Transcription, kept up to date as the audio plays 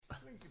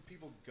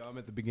People gum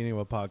at the beginning of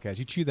a podcast.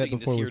 You chew that so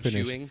before we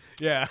finish. Chewing.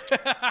 Yeah.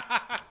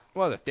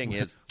 Well, the thing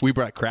is, We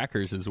brought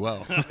crackers as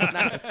well.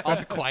 all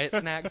the quiet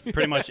snacks.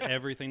 Pretty much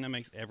everything that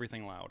makes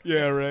everything loud.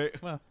 Yeah, right.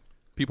 Well,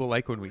 people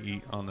like when we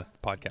eat on the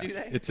podcast. Do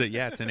they? It's an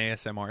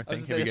ASMR thing. Have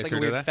you It's guys like a heard of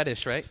weird that?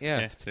 fetish, right?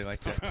 Yeah. They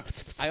like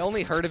that. I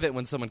only heard of it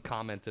when someone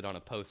commented on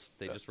a post.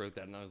 They just wrote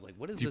that, and I was like,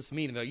 what does this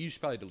mean? And they're like, you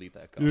should probably delete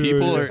that.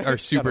 People are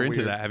super Kinda into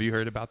weird. that. Have you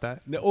heard about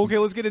that? No, okay,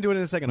 let's get into it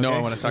in a second. No, okay?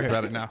 I want to talk Okay.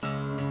 about it now.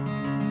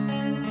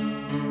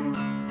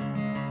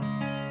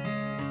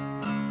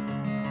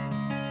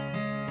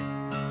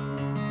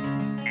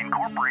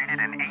 Incorporated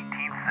in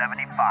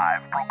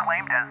 1875,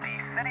 proclaimed as the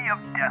City of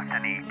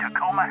Destiny,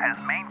 Tacoma has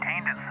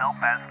maintained itself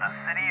as the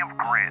City of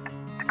Grit.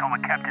 Tacoma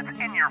kept its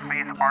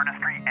in-your-face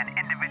artistry and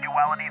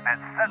individuality that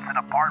sets it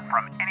apart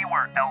from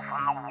anywhere else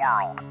in the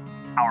world.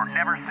 Our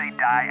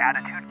never-say-die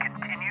attitude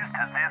continues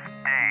to this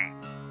day.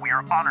 We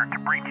are honored to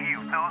bring to you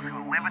those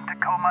who live in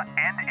Tacoma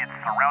and its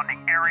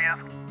surrounding areas,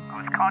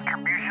 whose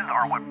contributions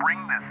are what bring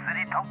this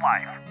city to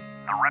life.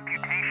 The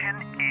reputation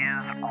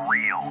is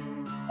real.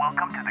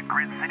 Welcome to the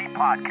Grid City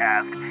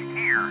Podcast.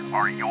 Here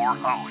are your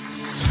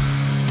hosts.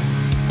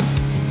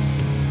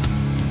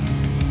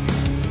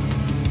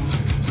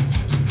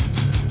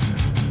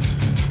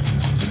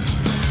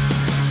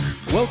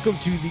 Welcome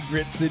to the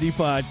Grit City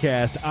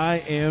Podcast. I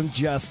am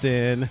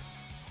Justin.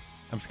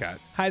 I'm Scott.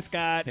 Hi,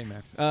 Scott. Hey,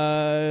 man.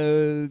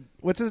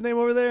 What's his name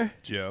over there?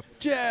 Jeff.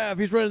 Jeff.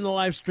 He's running the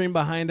live stream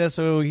behind us,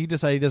 so he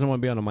decided he doesn't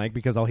want to be on a mic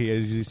because all he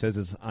usually says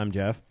is, I'm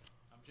Jeff.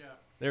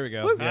 There we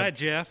go. Hi, Yep.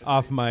 Jeff.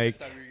 Off mic. I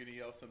thought you were going to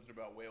yell something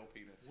about whale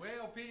penis.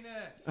 Whale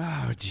penis.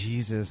 Oh,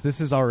 Jesus. This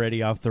is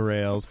already off the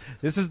rails.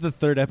 This is the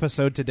third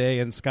episode today,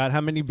 and Scott, how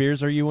many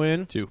beers are you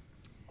in? 2.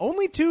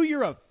 Only 2?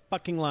 You're a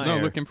fucking liar. No,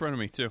 look in front of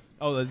me, too.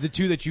 Oh, the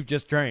 2 that you've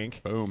just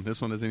drank. Boom. This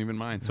one isn't even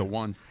mine, so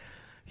 1.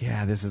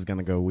 Yeah, this is going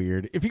to go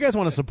weird. If you guys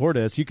want to support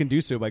us, you can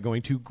do so by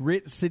going to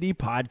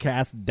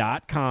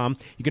gritcitypodcast.com.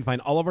 You can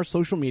find all of our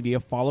social media.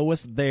 Follow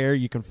us there.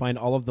 You can find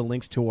all of the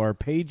links to our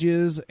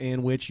pages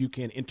in which you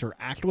can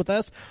interact with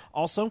us.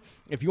 Also,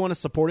 if you want to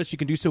support us, you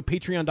can do so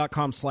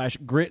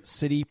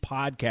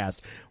patreon.com/gritcitypodcast.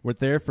 We're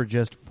there for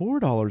just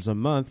 $4 a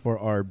month for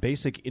our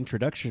basic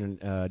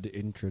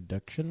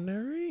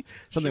introductionary?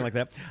 Something like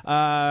that.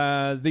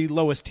 The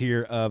lowest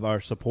tier of our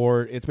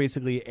support. It's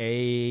basically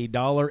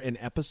 $1 an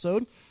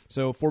episode.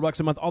 So $4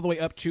 a month, all the way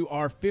up to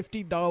our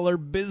 $50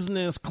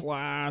 business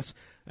class.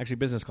 Actually,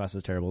 business class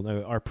is terrible.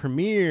 No, our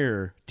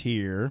premier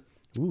tier.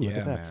 Ooh, look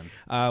at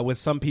that. With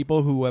some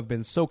people who have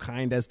been so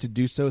kind as to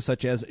do so,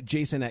 such as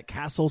Jason at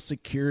Castle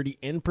Security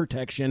and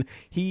Protection.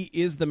 He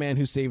is the man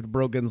who saved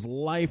Brogan's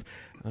life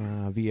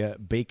via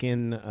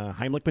Bacon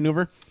Heimlich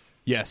maneuver.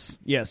 Yes.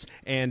 Yes,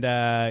 and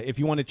if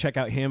you want to check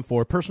out him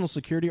for personal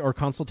security or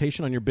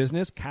consultation on your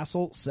business,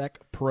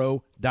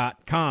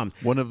 castlesecpro.com.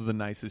 One of the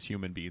nicest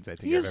human beings I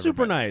think He I've is ever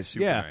super met. nice.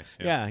 Super Yeah. nice.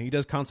 Yeah, he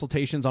does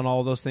consultations on all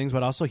of those things,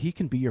 but also he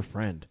can be your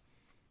friend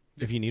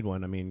if you need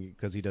one. I mean,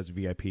 because he does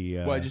VIP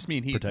Well, I just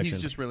mean protection.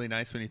 he's just really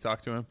nice when you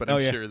talk to him, but Oh,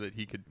 I'm yeah. sure that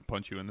he could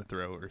punch you in the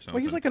throat or something.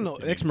 Well, he's like an if you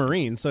need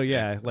ex-Marine, so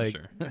yeah, Yeah, like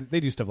sure. they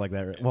do stuff like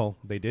that. Right? Well,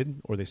 they did,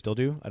 or they still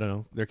do. I don't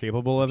know. They're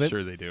capable of to. it.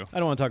 Sure they do. I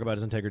don't want to talk about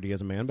his integrity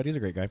as a man, but he's a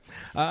great guy.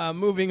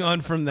 Moving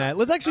on from that,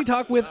 let's actually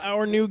talk with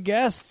our new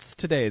guests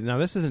today. Now,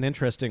 this is an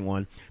interesting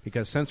one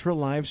because since we're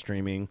live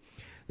streaming,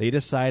 they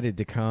decided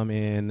to come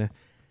in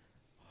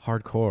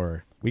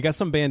hardcore. We got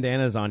some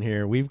bandanas on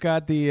here. We've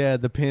got the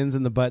pins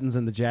and the buttons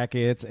and the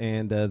jackets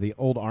and the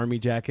old army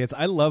jackets.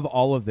 I love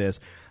all of this.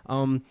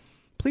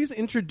 Please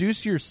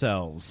introduce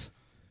yourselves.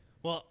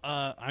 Well,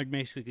 I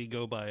basically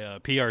go by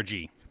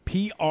PRG.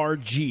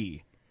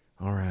 PRG.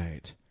 All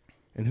right.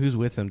 And who's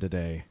with them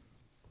today?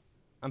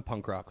 I'm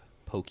punk rock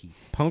pokey.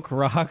 Punk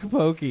Rock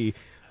Pokey.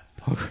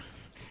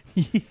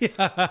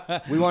 Yeah.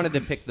 We wanted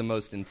to pick the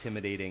most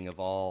intimidating of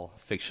all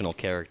fictional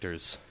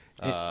characters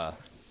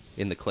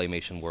in the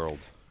claymation world.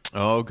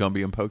 Oh,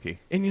 Gumby and Pokey.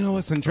 And you know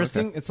what's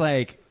interesting? Okay. It's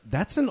like,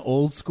 that's an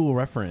old school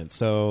reference,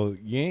 so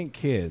you ain't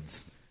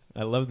kids.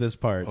 I love this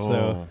part. So,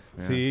 Oh,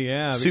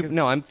 yeah. see, yeah.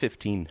 No, I'm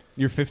 15.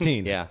 You're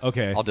 15. Yeah.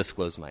 Okay. I'll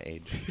disclose my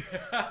age.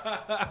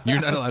 You're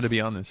not allowed to be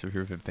on this if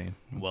you're 15.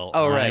 Well,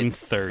 Oh, right. I'm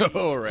 30.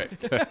 Oh, right.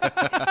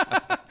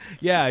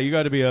 Yeah, you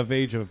got to be of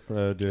age of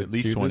At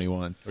least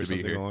 21 or to be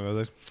something here. along those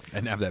lines.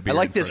 And have that I beer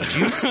like in this front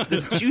of you. juice.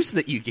 This juice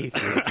that you gave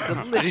me is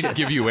delicious. I didn't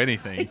give you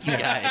anything. Thank you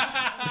guys.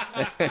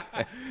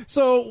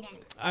 So,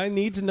 I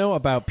need to know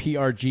about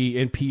PRG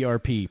and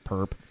PRP,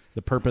 perp.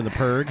 The perp and the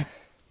perg.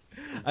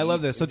 I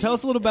love this. So tell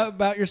us a little bit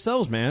about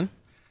yourselves, man.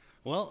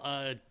 Well,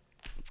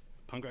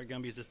 Punk Rock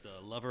Gumby is just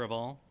a lover of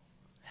all.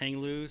 Hang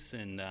loose,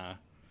 and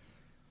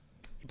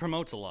he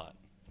promotes a lot.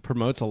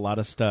 Promotes a lot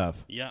of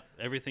stuff. Yeah,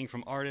 everything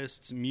from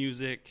artists,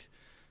 music,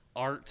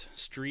 art,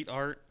 street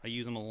art. I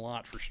use them a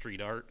lot for street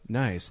art.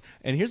 Nice.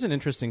 And here's an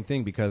interesting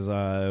thing because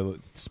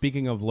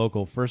speaking of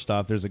local, first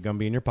off, there's a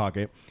Gumby in your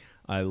pocket.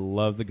 I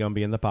love the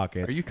Gumby in the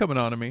pocket. Are you coming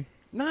on to me?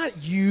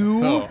 Not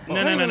you. Oh. No.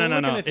 I'm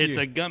looking at It's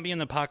you. a Gumby in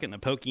the pocket and a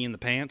Pokey in the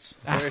pants.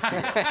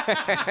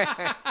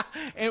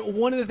 And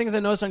one of the things I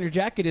noticed on your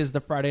jacket is the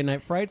Friday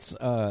Night Frights,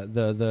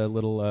 the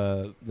little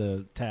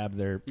the tab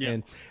there. Yeah.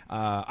 And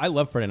I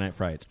love Friday Night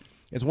Frights.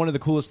 It's one of the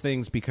coolest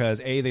things because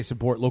A, they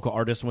support local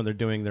artists when they're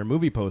doing their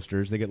movie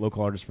posters. They get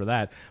local artists for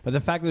that. But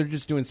the fact that they're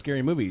just doing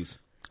scary movies.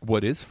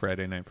 What is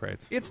Friday Night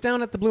Frights? It's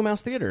down at the Blue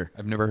Mouse Theater.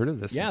 I've never heard of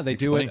this. Yeah, they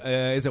Explain. do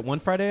it. Is it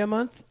one Friday a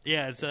month?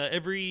 Yeah, it's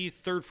every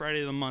third Friday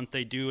of the month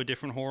they do a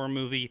different horror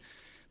movie.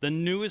 The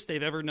newest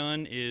they've ever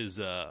done is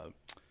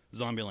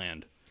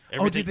Zombieland.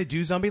 Did they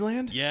do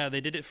Zombieland? Yeah,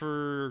 they did it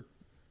for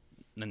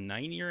the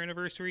 9-year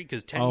anniversary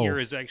because 10 Oh. year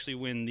is actually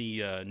when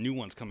the new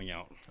one's coming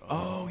out.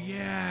 Oh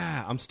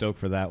yeah, I'm stoked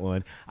for that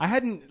one. I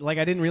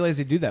didn't realize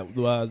they do that.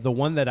 The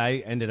one that I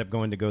ended up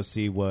going to go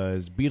see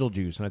was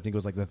Beetlejuice, and I think it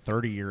was like the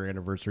 30-year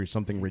anniversary,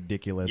 something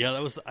ridiculous. Yeah,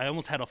 I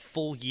almost had a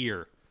full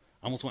year.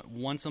 I almost went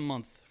once a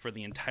month for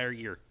the entire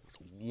year. It was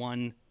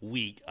 1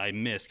 week I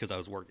missed because I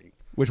was working.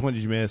 Which one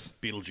did you miss?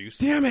 Beetlejuice.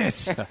 Damn it!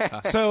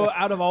 So,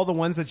 out of all the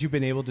ones that you've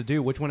been able to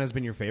do, which one has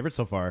been your favorite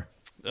so far?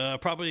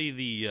 Probably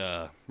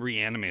the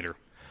Reanimator.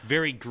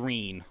 Very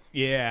green.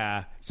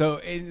 Yeah. So,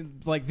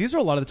 these are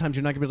a lot of the times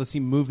you're not going to be able to see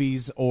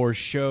movies or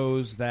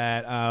shows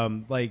that,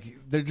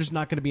 they're just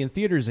not going to be in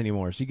theaters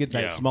anymore. So you get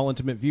that Yeah. small,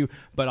 intimate view,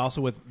 but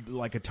also with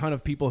like a ton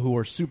of people who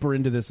are super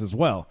into this as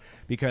well.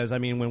 Because I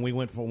mean, when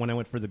I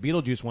went for the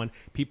Beetlejuice one,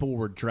 people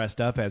were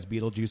dressed up as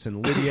Beetlejuice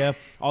and Lydia,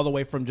 all the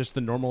way from just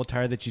the normal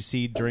attire that you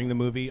see during the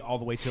movie, all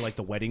the way to like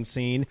the wedding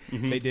scene.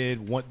 Mm-hmm. They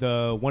did one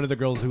of the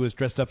girls who was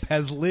dressed up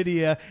as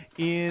Lydia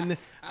in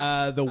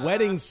the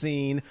wedding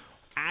scene.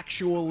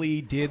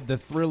 Actually did the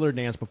Thriller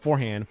dance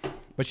beforehand,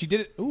 but she did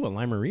it. Ooh, a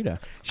Limerita.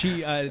 She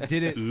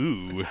did it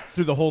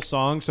through the whole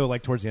song. So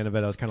like towards the end of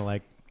it, I was kind of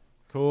like,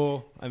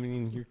 "Cool." I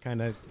mean, you're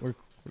kind of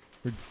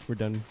we're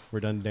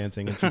done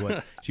dancing,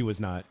 and she was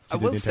not. She I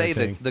did will the say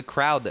entire thing. that the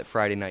crowd that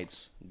Friday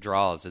nights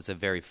draws is a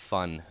very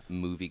fun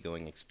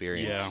movie-going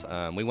experience.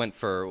 Yeah. We went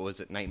for,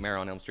 was it Nightmare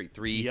on Elm Street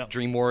 3? Yep.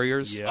 Dream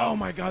Warriors? Yeah. Oh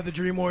my God, the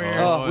Dream Warriors.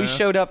 Oh, we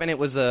showed up, and it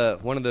was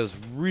one of those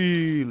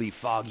really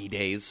foggy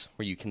days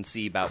where you can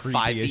see about Creepy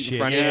 5 as feet shit. in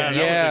front of you. Yeah,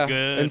 that was a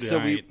good and so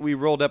night. we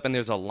rolled up, and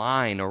there's a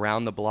line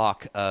around the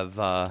block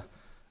of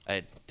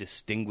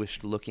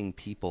distinguished-looking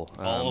people.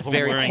 All of them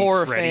very wearing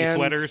horror Freddy fans.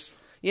 sweaters?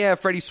 Yeah,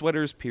 Freddy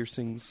sweaters,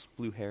 piercings,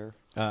 blue hair.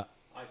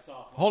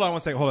 Hold on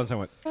one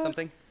second.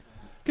 Something.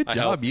 Good I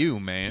job, helped. you,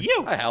 man.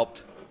 I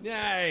helped.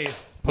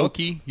 Nice.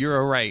 Pokey, you're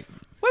all right.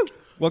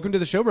 Welcome to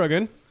the show,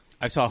 Brogan.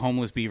 I saw a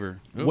homeless beaver.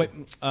 What?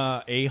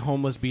 A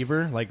homeless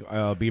beaver, like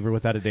a beaver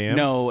without a dam?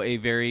 No, a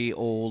very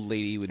old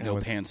lady with no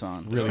was pants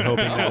on. Really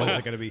hoping that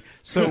wasn't going to be.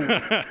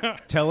 So,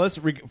 tell us.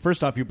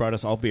 First off, you brought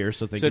us all beer,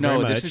 so thank So you very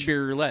no, much. this is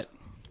beer roulette.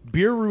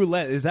 Beer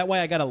roulette. Is that why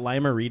I got a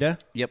Limerita?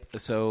 Yep.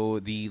 So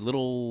the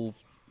little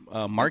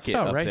market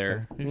About up right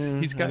there.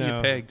 He's got I you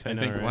know. pegged. I I know,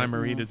 think right?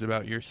 Limerita's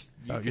about your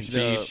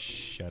speed.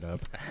 Shut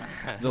up.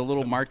 The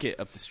little market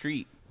up the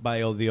street. By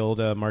the old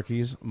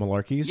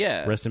Malarkeys.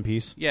 Yeah. Rest in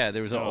peace. Yeah,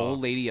 there was an old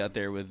lady out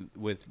there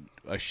with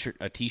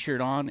a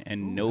t-shirt on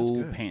and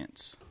no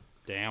pants.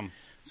 Damn.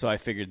 So I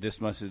figured this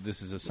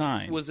is a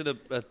sign. Was it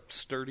a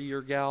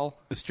sturdier gal?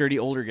 A sturdy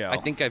older gal. I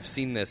think I've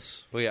seen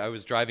this. I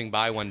was driving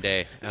by one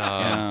day. Well,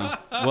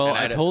 And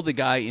I I'd- told the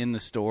guy in the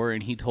store,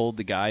 and he told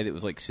the guy that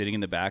was like sitting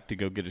in the back to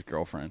go get his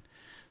girlfriend.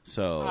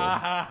 So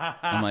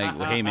I'm like,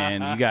 well, hey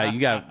man, you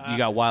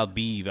got wild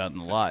beef out in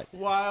the lot.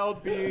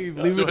 Wild beef.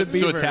 Leave it to So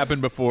beaver. it's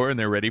happened before, and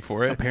they're ready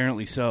for it.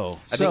 Apparently so.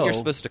 I think you're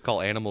supposed to call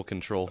animal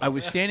control. I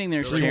was standing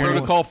there staring.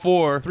 Protocol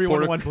 4.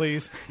 311,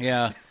 please.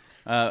 Yeah,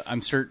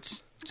 I'm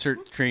cert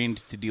trained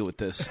to deal with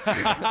this.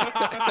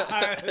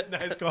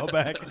 Nice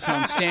callback. So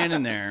I'm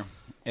standing there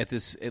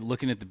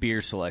looking at the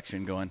beer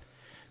selection, going,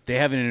 they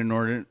have an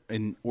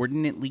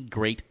inordinately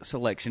great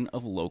selection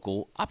of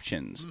local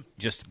options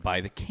just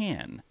by the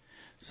can.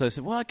 So I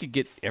said, well, I could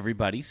get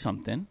everybody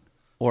something,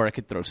 or I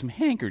could throw some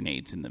hand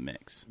grenades in the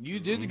mix. You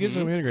did get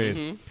some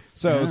integrated.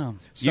 So, Yeah.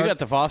 You got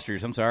the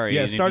Fosters. I'm sorry.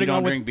 yeah, And if starting you don't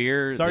on with drink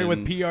beer. starting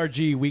then- with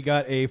PRG, we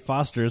got a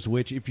Foster's,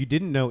 which, if you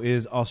didn't know,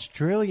 is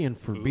Australian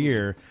for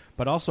beer,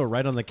 but also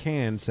right on the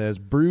can says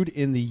brewed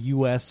in the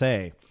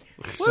USA.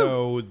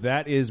 So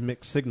that is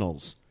mixed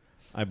signals,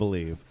 I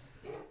believe.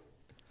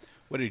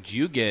 What did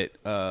you get?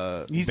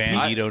 He's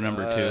Bandito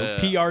number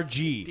 2.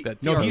 PRG.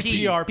 That's No, he's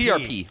PRP.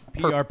 PRP.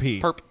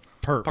 PRP.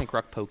 Perp. Punk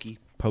rock pokey.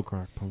 Poke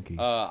rock punky.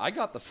 I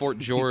got the Fort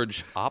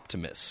George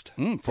Optimist.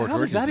 Fort How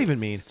George does that is- even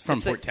mean? It's from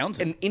It's Fort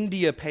Townsend. An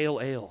India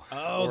Pale Ale.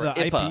 Oh, Or the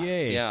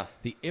IPA. Yeah.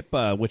 The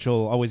IPA, which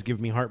will always give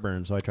me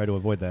heartburn, so I try to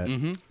avoid that.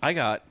 I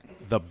got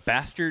the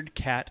Bastard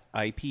Cat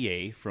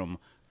IPA from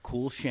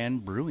Cool Shan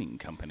Brewing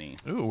Company.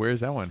 Ooh, where's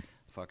that one?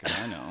 Fucking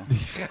I know.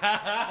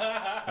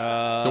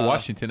 So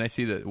Washington. I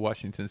see the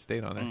Washington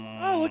State on there.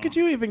 Oh, look at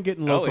you even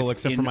getting local, it's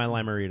except for in my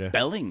Limerita.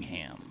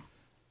 Bellingham.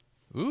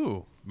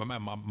 Ooh,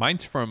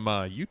 mine's from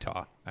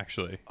Utah,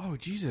 actually. Oh,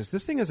 Jesus.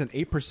 This thing has an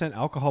 8%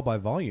 alcohol by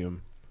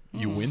volume.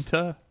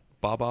 Uinta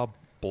Baba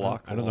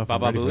Block. I don't know if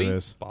Baba I'm ready Booey? for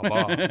this. Baba.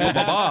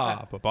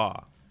 Baba.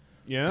 Baba.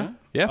 Yeah?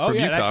 Yeah, Oh, from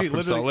yeah, it Utah, actually from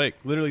literally, Salt Lake.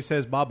 literally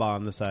says Baba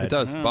on the side. It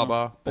does.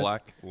 Baba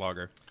Black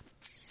Lager.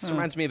 This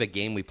reminds me of a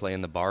game we play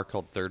in the bar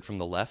called Third from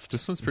the Left.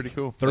 This one's pretty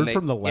cool. Third And they-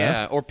 from the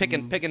left? Yeah, or pick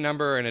a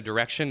number and a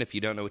direction if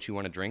you don't know what you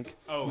want to drink.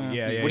 Oh,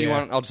 yeah. What do you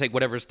want? I'll just take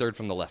whatever's third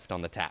from the left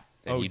on the tap,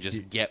 and Oh, you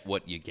just get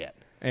what you get.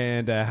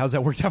 And how's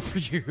that worked out for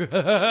you?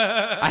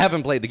 I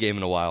haven't played the game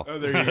in a while. Oh,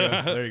 there you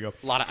go. There you go.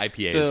 A lot of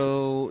IPAs.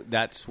 So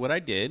that's what I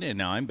did, and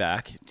now I'm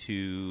back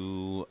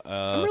to.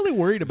 I'm really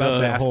worried about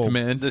the that whole...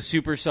 man. The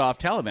super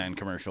soft Taliban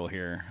commercial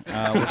here.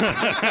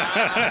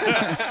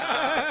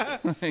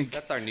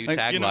 That's our new You know,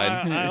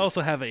 tagline. I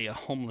also have a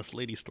homeless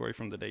lady story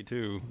from the day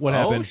too. What Oh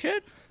happened?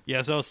 shit!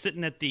 Yeah, so I was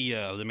sitting at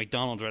the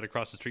McDonald's right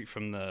across the street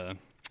from the.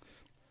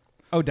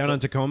 Oh, down on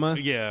Tacoma?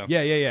 Yeah.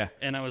 Yeah.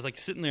 And I was like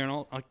sitting there, and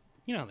all,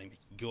 you know, they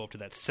go up to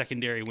that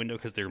secondary window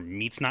because their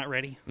meat's not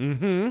ready.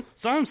 Mm-hmm.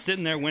 So I'm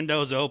sitting there,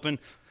 windows open.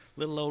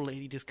 Little old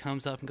lady just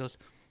comes up and goes,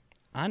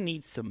 "I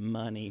need some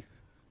money,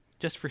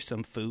 just for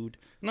some food."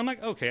 And I'm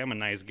like, "Okay, I'm a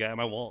nice guy.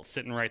 My wallet's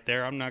sitting right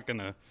there. I'm not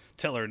gonna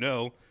tell her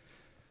no."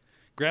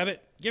 Grab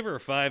it, give her a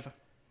 $5.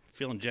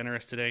 Feeling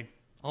generous today.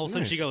 All of a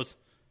sudden, she Nice. goes,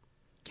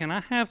 "Can I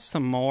have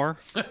some more?"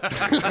 You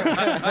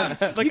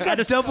got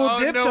double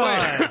dipped on.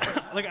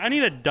 Like, I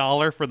need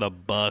 $1 for the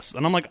bus,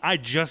 and I'm like, I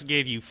just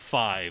gave you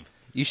 $5.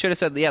 You should have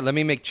said, "Yeah, let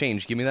me make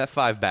change. Give me that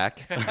 $5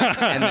 back,"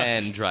 and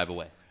then drive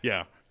away.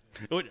 Yeah.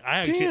 I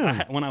actually,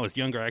 Damn. when I was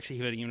younger, I actually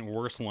had an even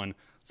worse one.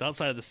 It's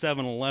outside of the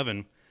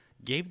 7-Eleven.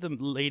 Gave the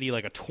lady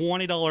like a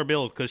 $20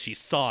 bill because she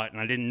saw it, and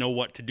I didn't know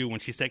what to do when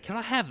she said, "Can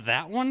I have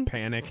that one?"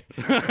 Panic.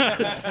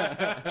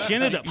 She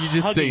ended up You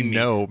just say hugging me.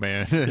 no,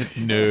 man.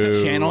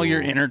 No. Channel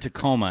your inner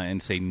Tacoma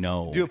and say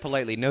no. Do it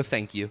politely. No,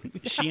 thank you.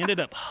 She ended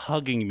up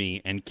hugging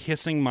me and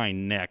kissing my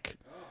neck.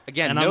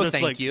 Again, And I'm no, just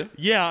thank like, you.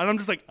 Yeah, and I'm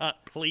just like,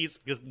 please,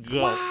 just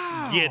go.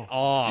 Get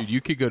off. Dude,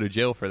 you could go to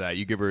jail for that.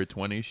 You give her a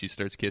 20, she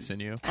starts kissing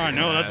you. I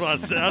know, that's what I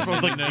said. That's what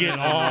I was like, get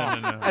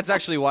off. That's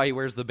actually why he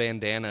wears the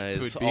bandana.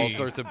 Is Could all be.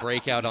 sorts of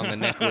breakout on the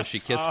neck where she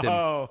kissed him.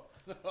 Oh.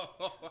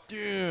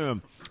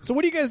 Damn. So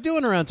what are you guys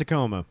doing around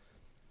Tacoma?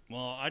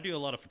 Well, I do a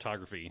lot of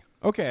photography.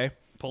 Okay.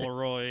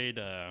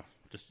 Polaroid,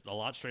 just a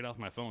lot straight off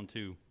my phone,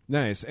 too.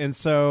 Nice. And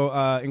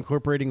so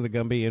incorporating the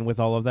Gumby in with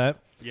all of that.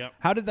 Yep.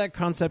 How did that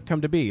concept come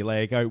to be?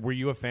 Like, were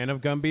you a fan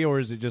of Gumby, or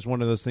is it just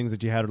one of those things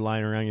that you had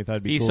lying around you thought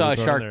it'd be He cool saw to a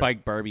throw in shark there?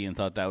 bite Barbie and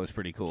thought that was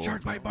pretty cool.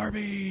 Shark bite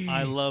Barbie.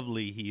 I love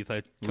Lee Heath.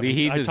 Lee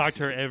Heath I is- talk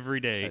to her every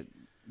day.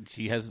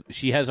 She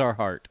has our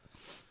heart.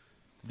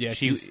 Yeah,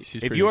 She's she's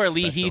if pretty you are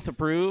Lee special. Heath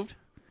approved,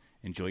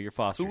 enjoy your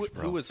Fosters,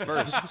 bro. Who was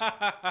first?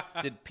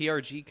 Did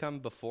PRG come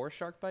before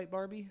Shark Bite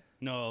Barbie?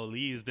 No,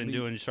 Lee's been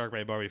doing Shark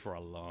Bite Barbie for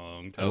a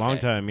long time. A long Okay.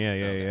 time.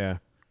 Yeah.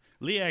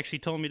 Lee actually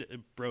told me to,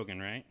 Brogan,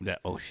 right?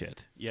 Oh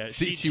shit! Yeah,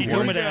 See, she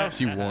told me to ask.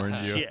 She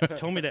warned you. She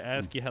told me to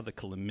ask you how the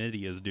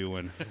chlamydia is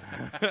doing.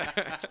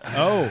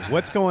 Oh,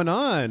 what's going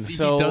on?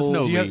 So- he does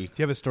know do you Lee.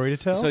 have a story to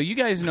tell? So you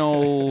guys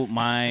know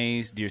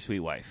my dear sweet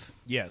wife,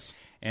 yes.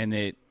 and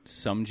that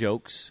some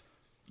jokes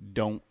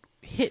don't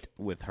hit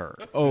with her.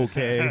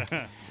 Okay.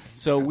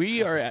 So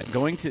we are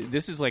going to.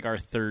 This is like our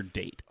third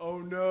date. Oh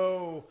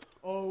no.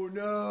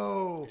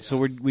 So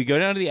we go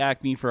down to the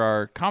Acme for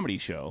our comedy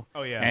show.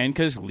 Oh, yeah. And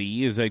because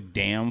Lee is a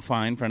damn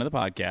fine friend of the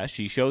podcast,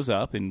 she shows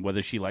up, and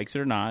whether she likes it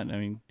or not, I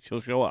mean,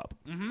 she'll show up.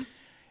 Mm-hmm.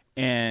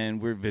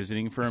 And we're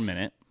visiting for a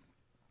minute,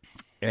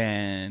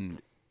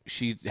 and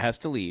she has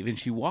to leave, and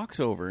she walks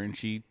over, and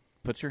she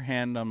puts her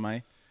hand on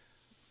my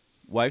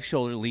wife's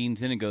shoulder,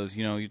 leans in, and goes,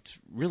 "You know, it's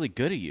really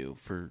good of you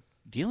for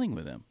dealing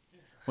with him."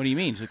 What do you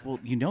mean? She's like, "Well,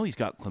 you know he's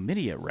got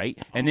chlamydia, right?"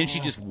 And then she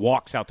just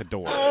walks out the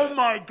door. Oh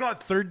my God!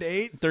 Third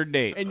date. Third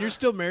date. And you're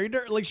still married to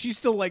her? Like, she's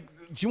still like,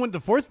 she went to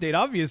fourth date,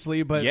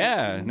 obviously, but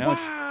Yeah. No.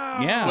 Wow.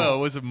 Yeah. Well, it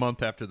was a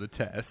month after the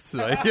test. So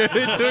it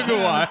took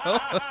a while.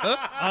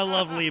 I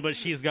love Lee, but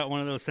she's got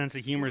one of those sense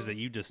of humors that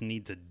you just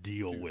need to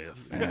deal with.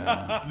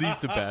 Lee's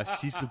the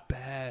best. She's the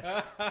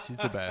best. She's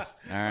the best.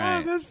 All right.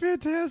 Oh, that's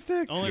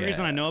fantastic. Only Yeah.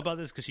 reason I know about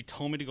this is because she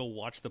told me to go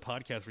watch the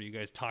podcast where you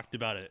guys talked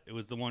about it. It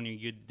was the one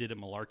you did at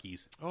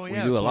Malarkey's. Oh, We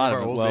yeah. do it's a one lot of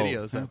of our it. old Well,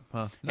 videos.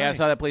 Huh. Yeah, I Nice.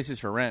 saw that place is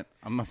for rent.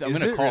 I'm going Is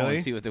to it call really?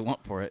 and see what they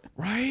want for it.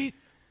 Right?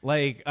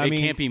 Like, I It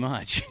mean, can't be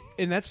much.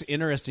 and that's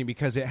interesting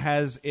because it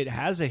has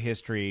a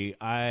history.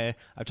 I've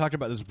talked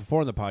about this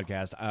before on the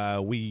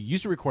podcast. We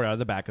used to record out of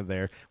the back of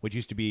there, which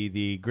used to be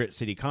the Grit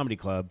City Comedy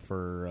Club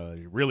for a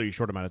really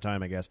short amount of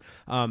time, I guess.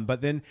 But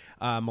then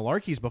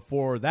Malarkey's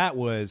before that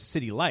was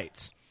City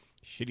Lights.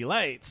 Shitty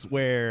Lights,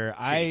 where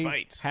I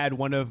fights. had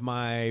one of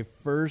my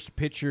first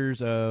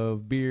pictures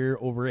of beer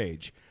over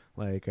age,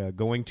 like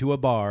going to a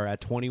bar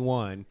at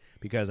 21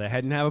 because I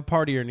hadn't have a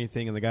party or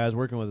anything, and the guy I was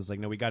working with was like,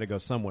 "No, we got to go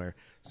somewhere."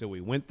 So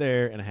we went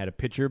there, and I had a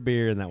pitcher of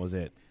beer, and that was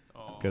it.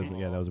 Because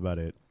that was about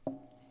it.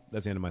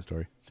 That's the end of my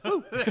story.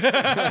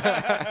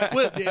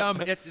 Well,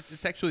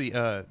 it's actually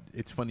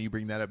it's funny you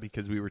bring that up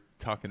because we were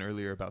talking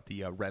earlier about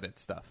the Reddit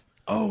stuff.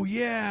 Oh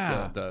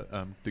yeah,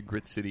 The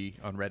Grit City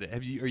on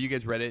Reddit. Are you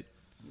guys Reddit?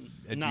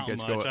 Not Do you guys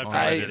much. go I've on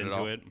tried to Reddit get at into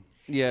all? it.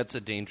 Yeah, it's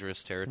a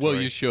dangerous territory. Well,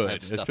 you I should,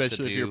 have stuff especially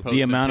to if you're do. posting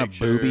The amount of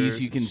pictures,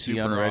 boobies you can see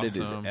on super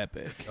Reddit awesome. is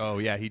epic. Oh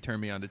yeah, he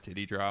turned me on to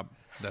Titty Drop.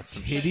 That's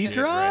some Titty shit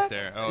drop right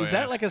there. Oh, is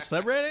yeah. that like a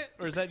subreddit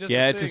or is that just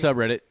Yeah, a it's a thing?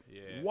 subreddit.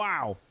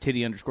 Wow.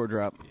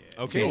 Titty_drop.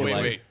 Okay. Change Oh, your wait,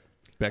 life. wait.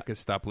 Becca,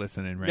 stop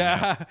listening right now.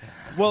 Yeah.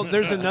 Well,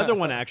 there's another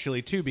one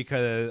actually too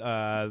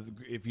because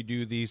if you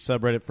do the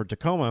subreddit for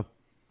Tacoma,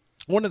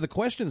 one of the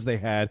questions they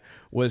had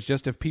was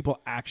just if people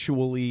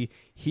actually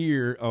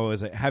hear. Oh,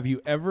 is it? Have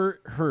you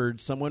ever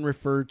heard someone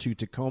refer to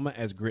Tacoma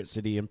as Grit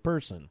City in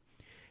person?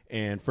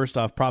 And first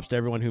off, props to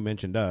everyone who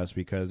mentioned us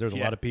because there's a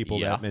lot of people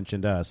Yeah. that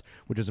mentioned us,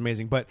 which is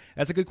amazing. But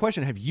that's a good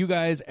question. Have you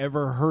guys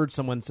ever heard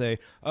someone say,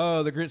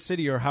 "Oh, the Grit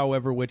City," or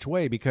however which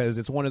way? Because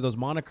it's one of those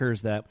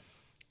monikers that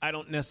I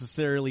don't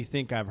necessarily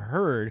think I've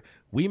heard.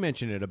 We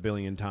mention it a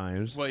billion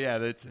times. Well, yeah,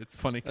 it's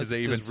funny because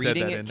they even Does said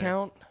reading that it in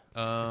count?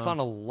 It's on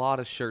a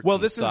lot of shirts. Well,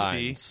 and this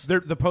signs. is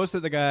the post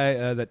that the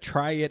guy that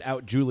try it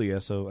out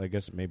Julia. So I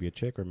guess maybe a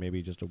chick or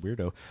maybe just a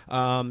weirdo.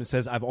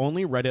 Says I've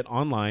only read it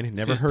online,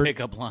 never his heard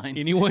pickup line.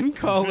 anyone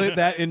call it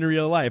that in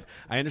real life.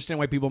 I understand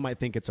why people might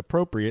think it's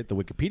appropriate. The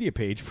Wikipedia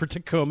page for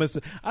Tacoma.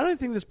 I don't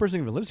think this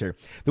person even lives here.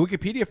 The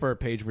Wikipedia for a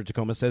page for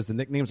Tacoma says the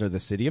nicknames are the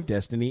City of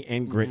Destiny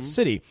and Grit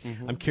City.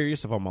 I'm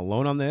curious if I'm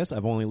alone on this.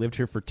 I've only lived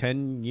here for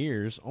 10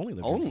 years.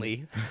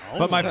 Only.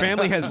 But my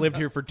family has lived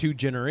here for 2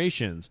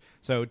 generations.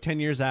 So 10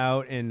 years out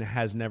and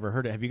has never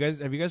heard it. Have you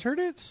guys heard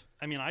it?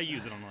 I mean, I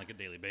use it on like a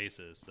daily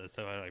basis. That's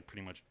how I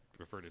pretty much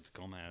refer to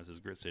Tacoma as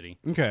Grit City.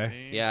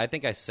 Okay. Yeah, I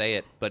think I say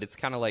it, but it's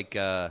kind of like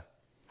how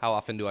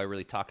often do I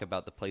really talk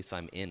about the place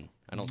I'm in?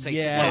 I don't say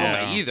Yeah.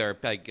 Tacoma either.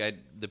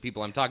 The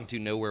people I'm talking to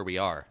know where we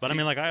are. But I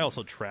mean, like, I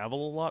also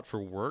travel a lot for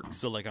work,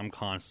 so like I'm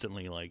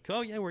constantly like,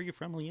 oh yeah, where are you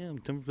from? Well, yeah,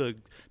 I'm from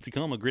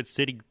Tacoma, Grit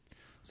City.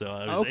 So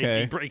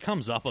Okay. it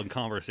comes up in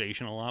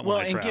conversation a lot Well,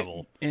 when I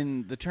travel.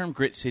 and the term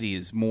Grit City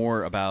is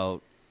more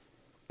about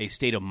a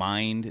state of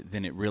mind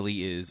than it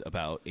really is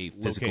about a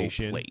physical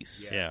Location.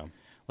 place. Yeah.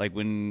 Like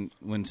when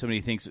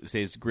somebody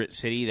says Grit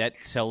City,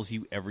 that tells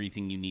you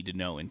everything you need to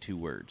know in 2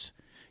 words.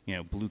 You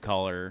know, blue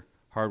collar,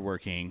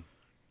 hardworking.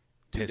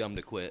 Too dumb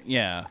to quit.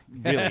 Yeah,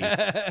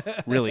 really,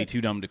 really too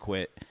dumb to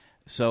quit.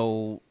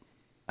 So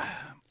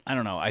I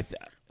don't know.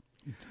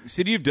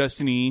 City of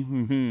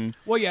Destiny.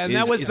 Well, yeah, and is,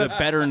 that was is a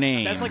better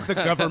name. That's like the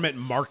government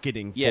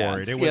marketing for yeah,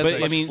 it. It yeah, was it's but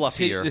much I mean,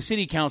 fluffier. the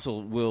city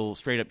council will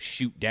straight up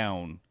shoot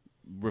down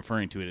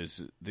referring to it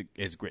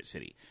as Grit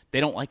City. They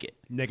don't like it.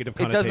 negative It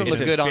connotation. doesn't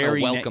look a good on a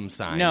very welcome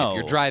sign. No. If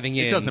you're driving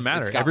in, It doesn't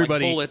matter. It's got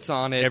Everybody, like bullets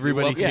on it.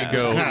 Everybody You're can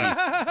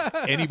welcome. go.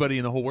 Anybody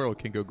in the whole world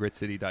can go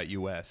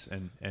gritcity.us,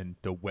 and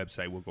the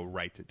website will go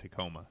right to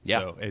Tacoma. Yeah.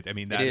 So I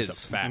mean that It is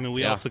is. a fact. I mean,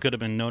 we Yeah. also could have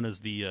been known as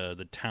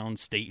the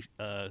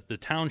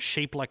town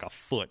shaped like a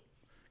foot.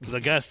 Because I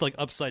guess like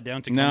upside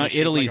down Tacoma. No, shaped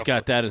Italy's like a got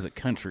foot. that as a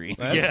country.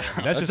 Yeah.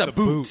 That's just a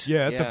boot.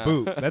 Yeah, that's Yeah. a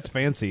boot. That's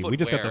fancy. We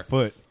just got the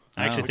Footwear. foot,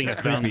 I actually Oh, think I which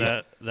is found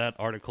creepy. that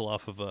article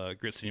off of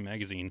Grit City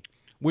magazine.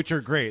 which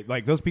are great.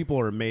 Like those people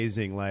are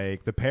amazing.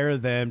 Like the pair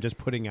of them just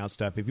putting out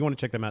stuff. If you want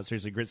to check them out,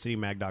 seriously,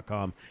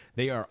 gritcitymag.com.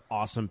 They are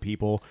awesome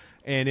people.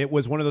 And it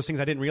was one of those things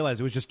I didn't realize.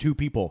 It was just 2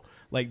 people,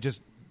 like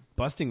just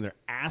busting their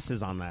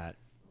asses on that.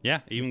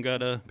 Yeah, even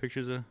got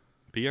pictures of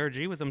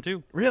PRG with them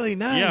too. Really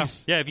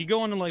nice. Yeah. If you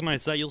go onto like my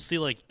site, you'll see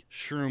like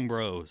Shroom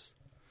Bros.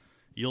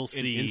 You'll An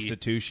see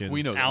institution.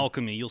 We know them.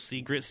 Alchemy. You'll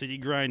see Grit City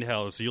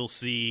Grindhouse. You'll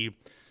see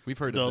We've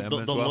heard of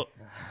them as well.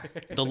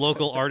 the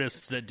local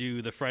artists that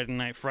do the Friday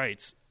Night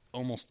Frights.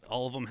 Almost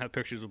all of them have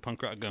pictures of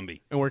Punk Rock Gumby.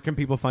 And where can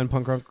people find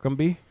Punk Rock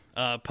Gumby?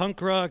 Punk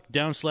Rock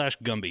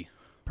 /Gumby.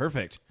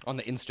 Perfect. On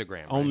the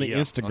Instagram. On the Yeah,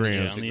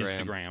 Instagram. On the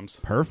Instagram.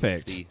 Instagrams.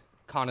 Perfect. The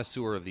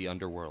connoisseur of the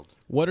underworld.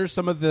 What are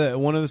some of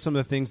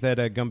the things that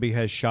Gumby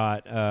has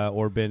shot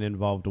or been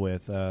involved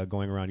with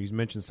going around? You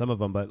mentioned some of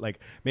them, but like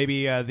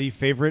maybe the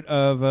favorite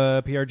of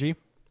PRG.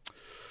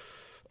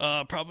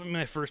 Probably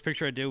my first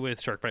picture I did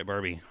with Sharkbite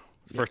Barbie.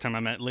 The first time I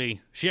met Lee.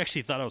 She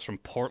actually thought I was from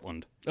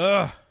Portland.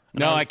 Ugh.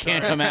 No, I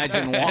can't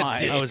imagine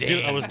why.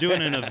 I was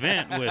doing an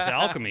event with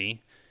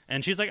Alchemy,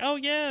 and she's like, "Oh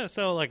yeah."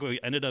 So like we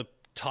ended up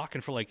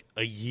talking for like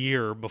a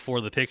year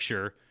before the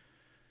picture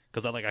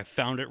because I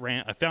found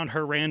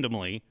her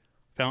randomly.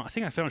 I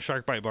think I found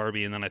Sharkbite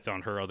Barbie, and then I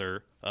found her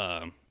other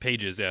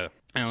pages. Yeah,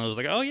 and I was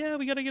like, "Oh yeah,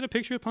 we got to get a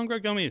picture of Punk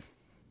Rock Gummy."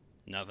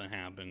 Nothing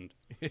happened.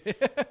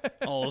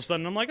 All of a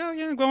sudden, I'm like, "Oh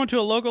yeah, I'm going to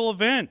a local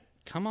event.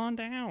 Come on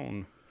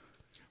down."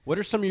 What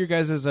are some of your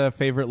guys'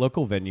 favorite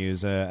local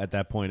venues at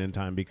that point in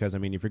time? Because, I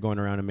mean, if you're going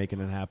around and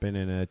making it happen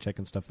and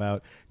checking stuff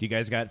out, do you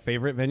guys got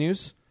favorite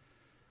venues?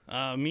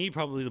 Me,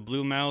 probably the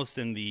Blue Mouse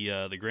and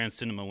the Grand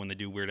Cinema when they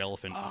do Weird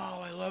Elephant.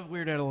 Oh, I love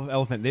Weird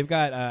Elephant. They've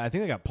got, I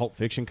think they got Pulp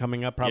Fiction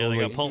coming up probably.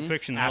 Yeah, they got Pulp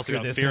Fiction. They After also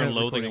got this Fear and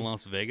Loathing recording. in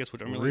Las Vegas,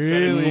 which I'm really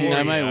Really? excited for.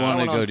 I might want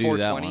to That one go on do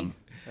that 420. one.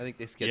 I think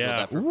they scheduled Yeah.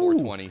 that for Ooh.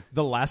 420.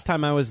 The last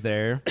time I was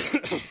there,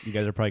 you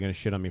guys are probably going to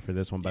shit on me for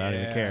this one, but I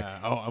don't even care.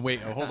 Oh, wait.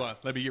 Oh, hold on.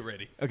 Let me get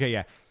ready. Okay,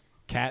 yeah.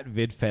 Cat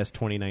VidFest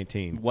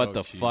 2019. What Oh,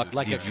 the Jesus. fuck?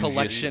 Like a did you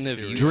collection just-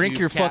 of YouTube Drink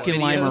your cat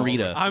fucking videos.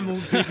 limerita. I'm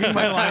drinking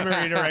my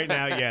limerita right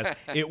now, yes.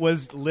 It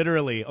was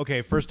literally,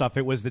 okay, first off,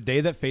 it was the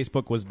day that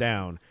Facebook was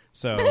down.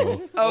 So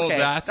Okay,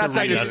 that's that's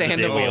a reason.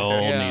 understandable. We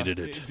all Yeah. needed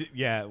it.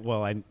 yeah,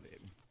 well,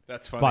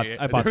 That's funny.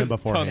 I bought them There's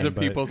beforehand, tons of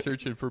but- people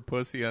searching for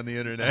pussy on the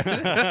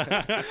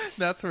internet.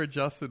 That's where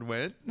Justin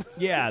went.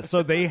 yeah,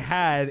 so they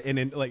had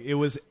it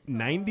was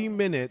 90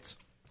 minutes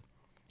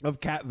of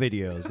cat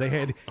videos. They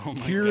had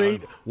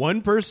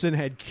one person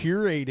had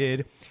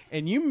curated,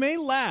 and you may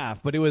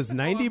laugh, but it was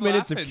 90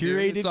 minutes of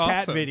curated It's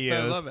cat awesome. videos.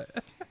 I love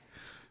it.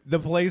 The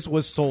place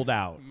was sold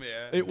out.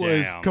 Yeah. It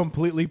was Damn.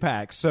 completely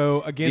packed.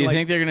 So again, Do you like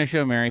think they're going to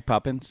show Mary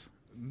Poppins?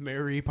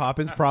 Mary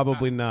Poppins,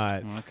 probably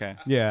not. Okay.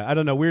 Yeah, I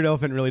don't know. Weird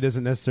Elephant really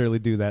doesn't necessarily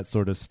do that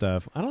sort of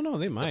stuff. I don't know.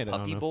 They might. I don't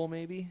Puppy know. Bowl,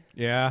 maybe?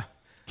 Yeah.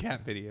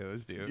 Cat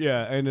videos, dude.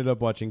 Yeah, I ended up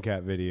watching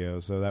cat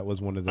videos, so that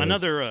was one of those.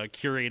 Another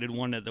curated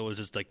one that was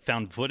just like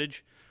found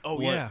footage.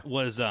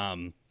 Was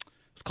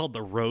it's called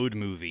The Road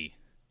Movie.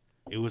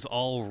 It was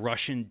all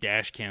Russian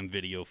dash cam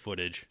video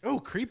footage. Oh,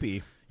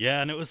 creepy.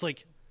 Yeah, and it was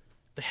like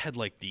they had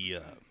like the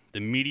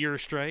meteor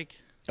strike,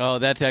 Oh,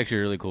 that's actually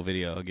a really cool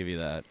video. I'll give you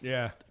that.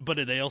 Yeah. but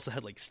they also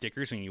had like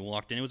stickers when you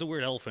walked in. It was a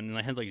weird elephant, and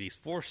I had like these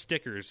 4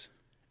 stickers,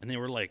 and they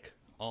were like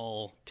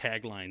all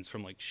taglines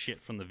from like shit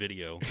from the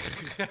video.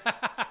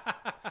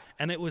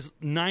 And it was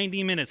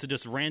 90 minutes of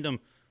just random,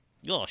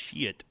 oh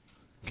shit.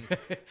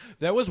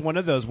 That was one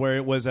of those where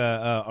it was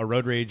a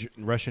road rage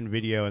Russian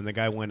video, and the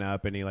guy went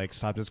up and he like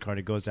stopped his car and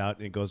he goes out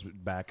and he goes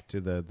back to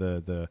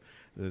the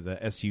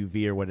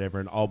SUV or whatever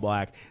in all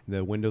black.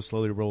 The window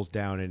slowly rolls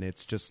down and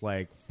it's just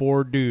like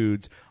 4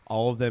 dudes,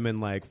 all of them in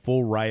like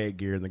full riot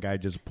gear, and the guy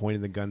just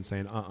pointing the gun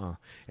saying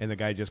and the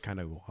guy just kind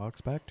of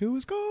walks back to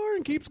his car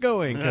and keeps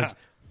going because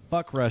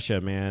fuck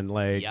Russia, man.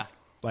 Like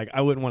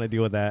I wouldn't want to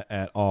deal with that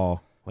at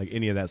all, like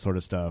any of that sort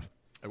of stuff.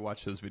 I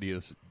watch those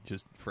videos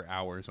just for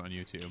hours on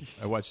YouTube.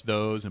 I watch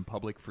those and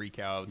public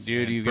freakouts.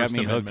 Dude, and you got First me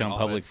hooked Amendment on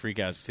public audits.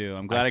 freakouts, too.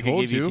 I'm glad I could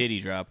told give you you.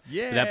 titty drop.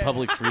 Yeah. That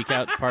public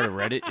freakouts part of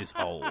Reddit is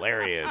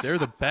hilarious. They're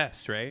the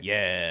best, right?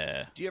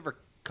 Yeah. Do you ever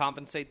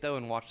compensate, though,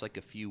 and watch like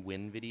a few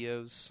win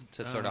videos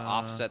to sort of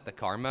offset the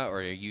karma,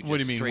 or are you just What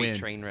do you mean, straight win?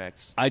 train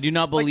wrecks? I do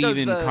not Like believe those,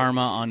 in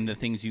karma on the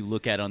things you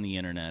look at on the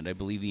internet. I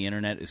believe the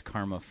internet is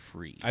karma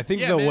free. I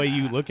think Yeah, the man, way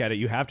you look at it,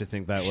 you have to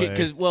think that way.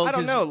 Because I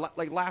don't know.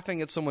 Like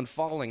laughing at someone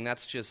falling,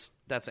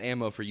 that's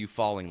ammo for you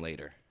falling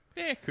later.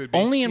 Yeah, it could be.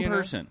 only in You know?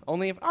 person.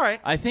 Only if, all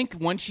right. I think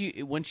once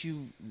you Once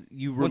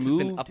remove it's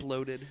been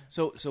uploaded.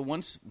 So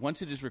once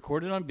it is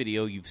recorded on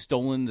video, you've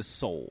stolen the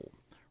soul,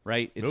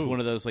 right? It's Ooh. one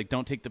of those like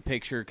don't take the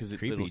picture because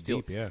Creepy it'll steal.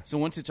 deep, yeah. So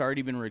once it's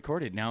already been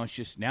recorded, now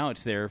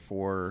it's there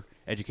for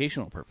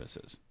educational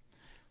purposes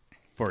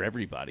for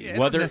everybody. Yeah, not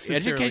Whether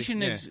necessarily-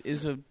 education yeah.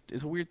 is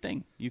a weird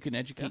thing. You can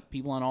educate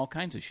people on all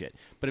kinds of shit,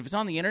 but if it's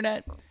on the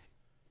internet,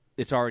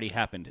 it's already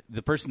happened.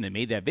 The person that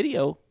made that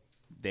video,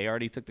 they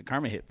already took the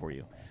karma hit for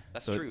you.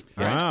 That's So- true.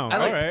 Wow. I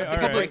like All right, that's a all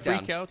good right.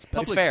 breakdown. Freakouts. That's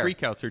Public fair.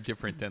 freakouts are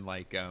different than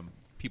like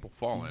people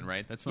falling,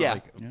 right? That's not Yeah.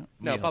 like Yeah.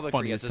 No, public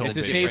funniest freakouts is It's a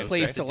a safe different-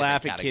 place that's to a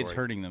laugh different at kids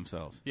category. hurting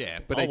themselves. Yeah,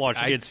 but I'll watch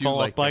kids do fall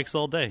like off bikes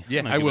all day.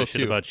 Yeah, don't I give will a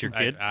shit too. about your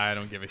kid. I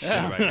don't give a shit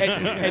about your kid.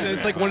 And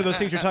it's like one of those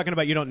things you're talking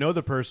about. You don't know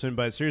the person,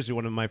 but seriously,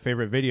 one of my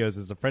favorite videos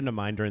is a friend of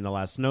mine during the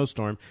last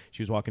snowstorm.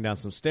 She was walking down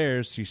some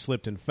stairs. She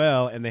slipped and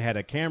fell, and they had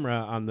a camera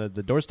on the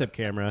doorstep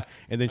camera.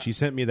 And then she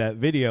sent me that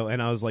video, and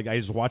I was like, I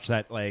just watch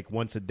that like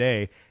once a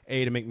day.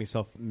 A, to make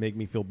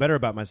me feel better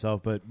about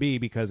myself, but B,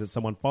 because it's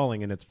someone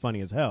falling and it's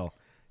funny as hell.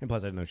 And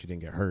plus, I know she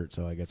didn't get hurt,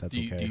 so I guess that's Do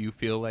you, okay. do you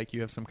feel like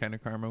you have some kind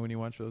of karma when you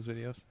watch those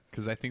videos?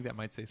 Because I think that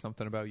might say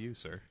something about you,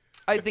 sir.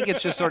 I think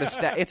it's just sort of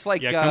it's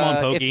like Yeah, come on,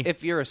 Pokey.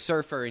 if you're a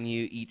surfer and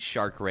you eat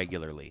shark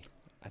regularly.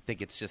 I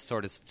think it's just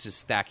sort of just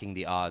stacking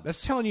the odds.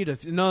 That's telling you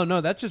to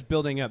no. That's just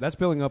building up. That's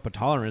building up a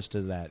tolerance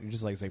to that. You're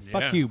just like say,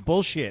 "Fuck Yeah. you,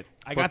 bullshit."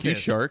 I got Fuck you, this.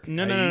 shark.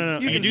 No.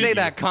 you can do, say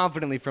that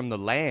confidently from the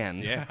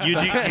land. Yeah. You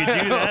do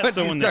that, Once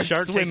so you when the start shark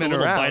takes a swimming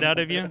little around. bite out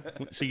of you,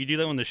 so you do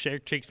that when the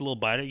shark takes a little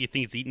bite out of you, you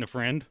think it's eating a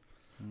friend?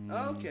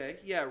 Okay.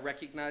 Yeah.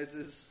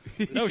 Recognizes.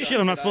 No shit,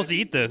 I'm not supposed to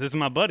eat this. This is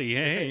my buddy.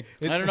 Hey.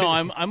 I don't know.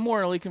 I'm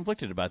morally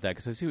conflicted about that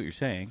because I see what you're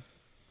saying.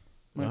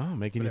 Oh,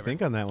 making you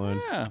think on that one.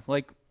 Yeah,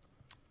 like,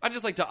 I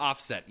just like to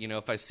offset. You know,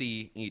 if I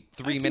see 3 I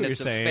see what minutes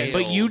you're of saying.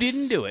 fails. but you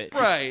didn't do it,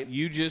 Right.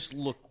 You just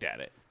looked at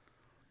it.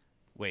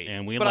 Wait,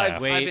 And we But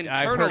laugh. wait.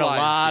 I've I've heard a lot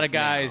internalized of it now,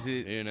 guys.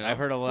 you know? I've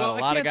heard a Well, I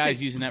lot of can't guys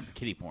say- using that for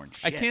kitty porn.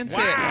 I Shit. can't say.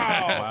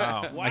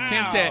 Wow. I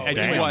can't say. I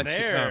do Damn. watch.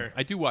 There.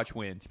 I do watch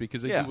wins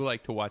because I Yeah. do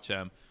like to watch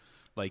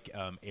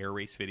air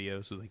race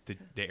videos with like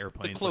the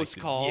airplanes. close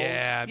like, calls.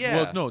 Yeah. Yeah.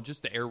 Well, no,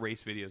 just the air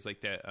race videos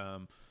like that.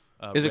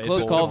 Is a Red close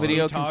Bull call one.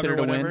 video Tog or considered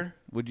a win? whatever?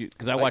 Would you?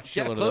 Because I watched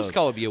yeah, shitload of close those.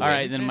 call would be a All win.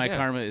 right, then my Yeah.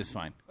 karma is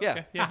fine.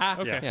 Yeah. Yeah.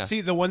 Okay. Yeah. See,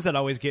 the ones that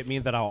always get me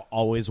that I'll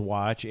always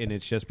watch, and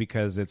it's just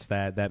because it's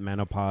that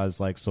menopause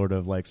like sort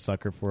of like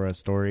sucker for a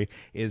story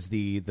is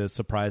the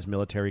surprise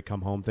military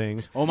come home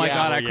things. Oh my Yeah.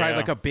 god, I Oh, cried yeah.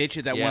 like a bitch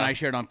at that Yeah. one I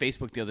shared on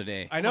Facebook the other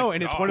day. I know,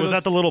 and it's one of Was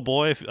those. that the little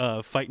boy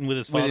fighting with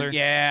his With father? his-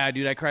 yeah,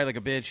 dude, I cried like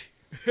a bitch.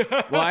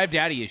 Well, I have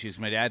daddy issues.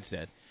 My dad's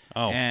dead.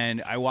 Oh.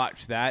 And I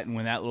watched that, and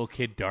when that little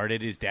kid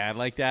darted his dad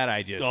like that,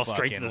 I just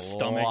straight to fucking the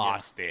stomach,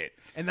 lost it.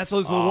 And that's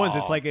those little ones.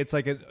 It's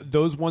like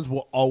those ones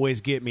will always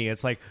get me.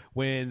 It's like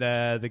when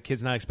the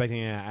kid's not expecting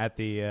it at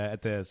the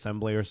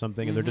assembly or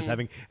something, and they're just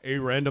having a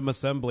random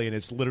assembly, and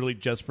it's literally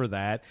just for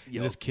that.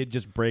 And this kid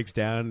just breaks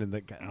down, and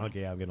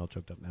okay, I'm getting all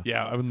choked up now.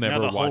 Yeah, I would Now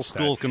never the whole watch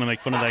school's going to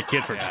make fun of that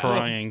kid for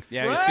crying.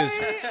 Yeah, it's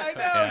 'cause-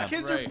 I know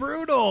kids are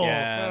brutal.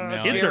 Yeah,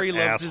 no. Kids Jerry are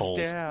loves assholes.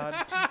 his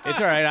dad. It's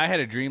all right. I had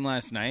a dream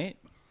last night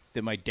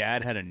that my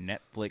dad had a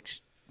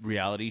Netflix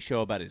reality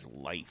show about his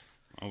life.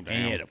 Oh, And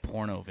damn. he had a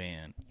porno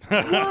van.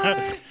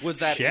 Was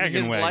that in Shaggin'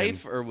 his wagon.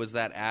 life, or was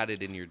that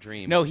added in your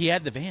dream? No, he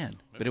had the van,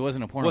 but it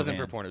wasn't a it porno wasn't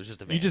van. for porn. It was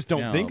just a van. You just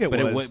don't No, think it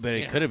but was. But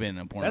it could have been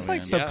a porno That's van.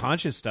 like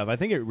subconscious stuff. I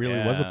think it really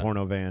was a Yeah.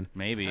 porno van.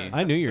 Maybe.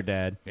 I knew your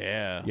dad.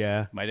 Yeah.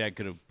 Yeah. My dad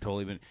could have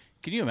totally been.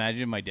 Can you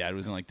imagine if my dad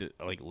was in like the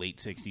late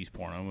 60s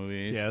porno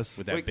movies? Yes.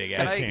 With that Wait, big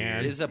can ass I-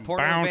 hand. Is a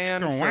porno Bounce,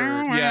 van go, for,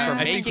 wow, Yeah, for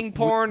I think making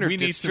porn or we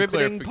need some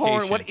distributing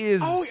porn? What clarification.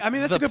 is Oh, I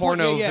mean that's the a good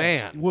porno point. Yeah,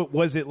 yeah. van?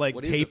 Was it like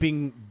What is it?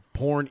 taping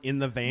porn in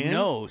the van?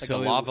 No, so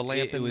a it- lava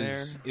lamp it in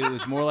was, It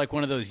was more like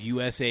one of those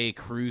USA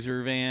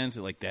cruiser vans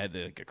that like they had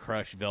like a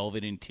crushed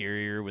velvet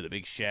interior with a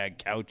big shag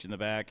couch in the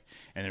back,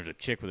 and there's a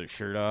chick with her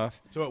shirt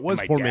off. So it was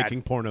And for my dad-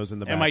 making pornos in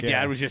the back. And my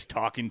yeah. dad was just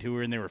talking to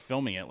her, and they were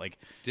filming it. Like,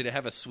 Did it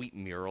have a sweet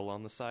mural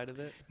on the side of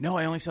it? no,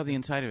 I only saw the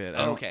inside of it.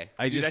 Oh, okay.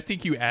 I Dude, just I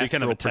think you asked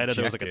kind of pretended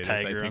there was like a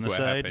tiger on the what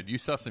side. happened. You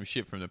saw some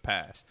shit from the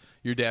past.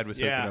 Your dad was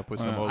Yeah. hooking up with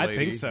some old I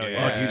lady. think so, Oh,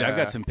 yeah. dude, I've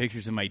got some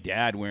pictures of my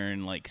dad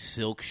wearing like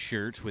silk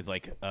shirts with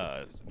like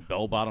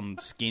bell-bottom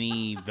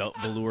skinny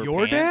velour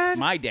Your pants. dad?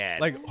 My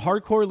dad, like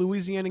hardcore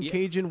Louisiana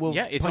Cajun will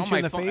yeah, it's punch on you my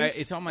in the face.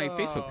 It's on my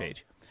Facebook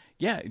page.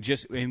 Yeah,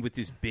 just and with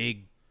this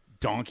big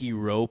donkey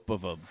rope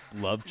of a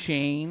love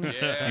chain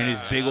and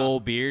his big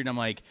old beard. And I'm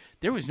like,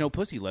 there was no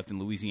pussy left in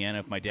Louisiana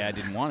if my dad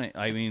didn't want it.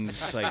 I mean,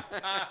 it's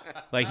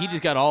like he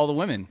just got all the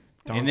women.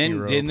 And Donkey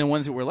rope. then the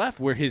ones that were left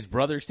were his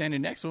brother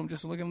standing next to him,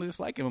 just looking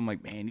just like him. I'm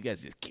like, man, you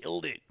guys just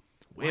killed it,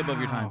 way above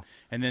your time.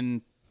 And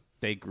then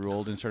they grew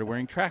old and started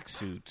wearing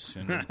tracksuits.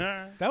 And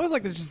That was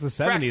like just the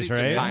 70s, Tracksuits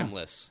right? are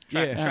timeless.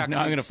 Yeah. Tracksuits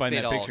Now I'm gonna find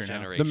fit that all picture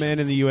now. The man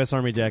in the generations. U.S.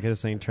 Army jacket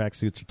is saying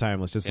tracksuits are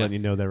timeless. Just letting you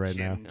know that right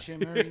now.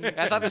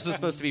 I thought this was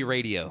supposed to be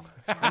radio.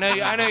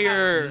 I know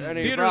you're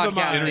Theater of the mind.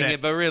 broadcasting Internet.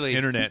 it, but really,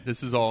 Internet.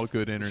 This is all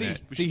good internet.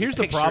 See, here's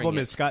the picturing problem: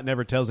 it. is Scott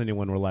never tells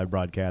anyone we're live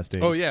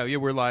broadcasting. Oh yeah,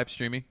 we're live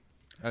streaming.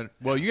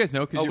 Well, you guys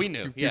know because Oh, we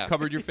knew, you yeah.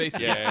 covered your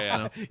faces.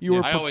 Yeah. So. you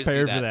were I always do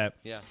prepared that. for that.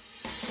 Yeah.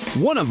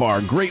 One of our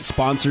great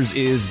sponsors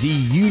is the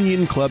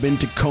Union Club in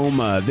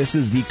Tacoma. This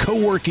is the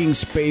co-working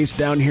space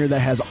down here that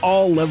has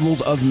all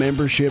levels of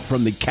membership,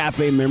 from the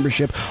cafe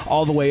membership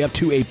all the way up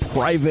to a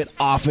private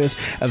office,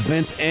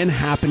 events and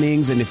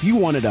happenings. And if you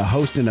wanted to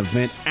host an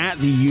event at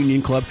the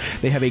Union Club,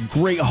 they have a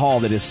great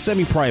hall that is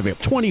semi-private,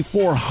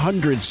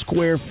 2,400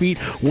 square feet,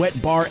 wet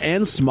bar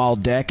and small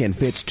deck, and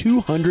fits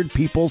 200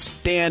 people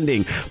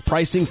standing.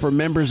 Pricing for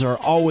members are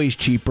always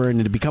cheaper,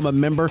 and to become a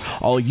member,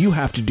 all you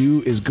have to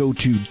do is go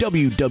to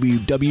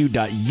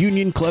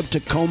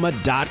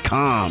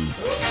www.unionclubtacoma.com.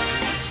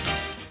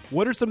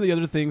 What are some of the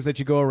other things that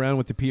you go around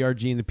with the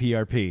PRG and the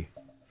PRP?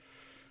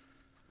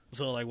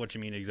 So, like, what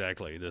you mean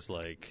exactly? Just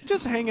like,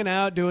 Just hanging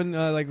out, doing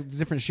like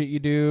different shit you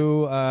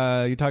do.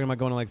 You're talking about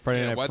going to like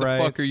Friday Yeah, Night why the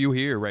Frights. fuck are you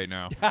here right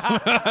now?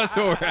 That's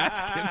what we're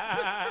asking.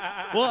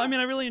 well, I mean,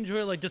 I really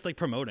enjoy like just like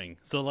promoting.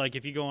 So, like,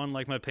 if you go on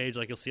like my page,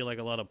 like you'll see like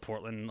a lot of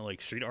Portland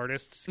like street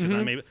artists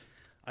because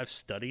I've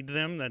studied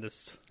them. That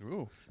is.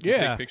 Ooh, Yeah.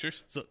 Just take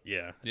pictures. So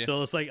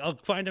so it's like I'll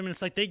find them, and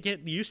it's like they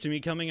get used to me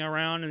coming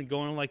around and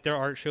going to like their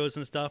art shows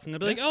and stuff, and they'll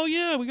be like, "Oh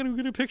yeah, we gotta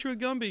get a picture with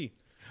Gumby."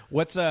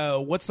 What's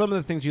some of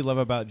the things you love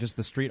about just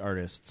the street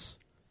artists?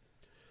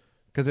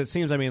 Because it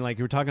seems, I mean, like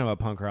you were talking about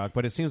punk rock,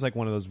 but it seems like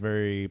one of those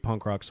very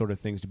punk rock sort of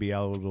things to be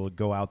able to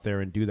go out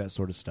there and do that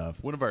sort of stuff.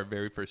 One of our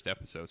very first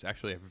episodes,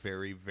 actually, our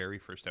very, very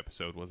first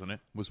episode, wasn't it?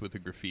 Was with the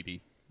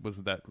graffiti.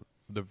 Wasn't that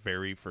the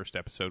very first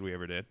episode we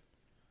ever did?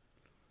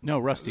 no,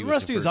 Rusty.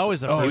 Rusty was the first.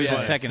 always the Oh, first yeah. one.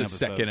 The second the episode.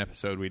 second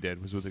episode we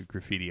did was with a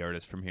graffiti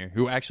artist from here,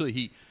 who actually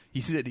he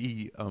said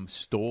he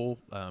stole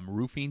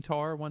roofing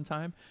tar one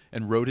time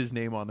and wrote his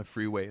name on the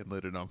freeway and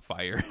lit it on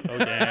fire. Oh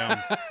damn,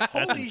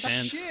 that's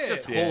intense.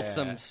 Just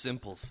wholesome,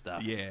 simple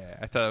stuff. Yeah,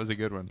 I thought that was a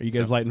good one. Are you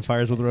guys lighting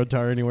fires with road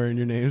tar anywhere in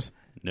your names?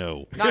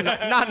 No,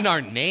 Not in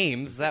our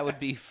names. That would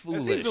be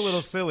foolish. That seems a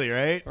little silly,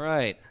 right?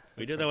 right.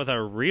 we did that with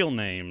our real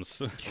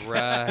names.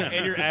 Right.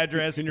 And your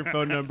address and your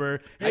phone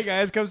number. Hey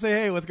guys, come say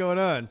hey. What's going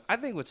on? I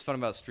think what's fun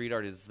about street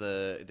art is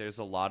there's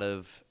a lot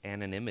of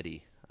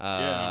anonymity.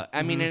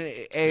 I mean,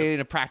 in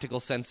a practical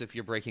sense, if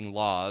you're breaking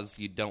laws,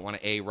 you don't want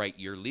to A, write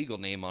your legal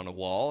name on a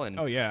wall, and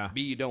Oh, yeah.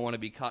 B, you don't want to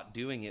be caught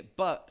doing it.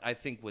 But I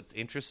think what's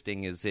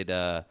interesting is it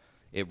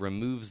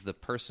removes the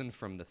person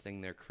from the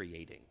thing they're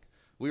creating.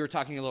 We were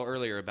talking a little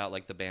earlier about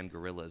like the band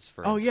Gorillaz,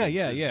 for Oh, instance.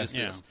 yeah, It's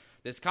yeah. just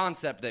this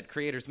concept that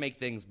creators make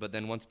things, but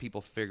then once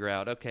people figure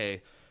out,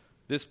 okay,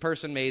 this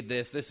person made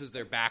this is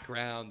their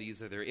background,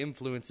 these are their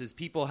influences,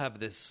 people have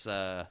this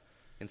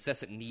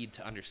incessant need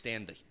to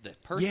understand the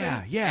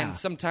person. Yeah. And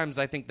sometimes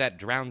I think that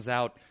drowns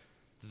out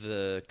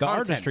the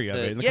artistry of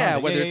it, and the yeah,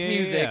 content. whether Yeah, it's yeah, yeah,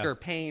 music yeah. or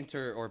paint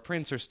or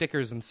prints or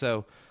stickers. And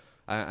so,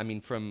 I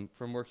mean, from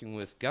working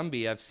with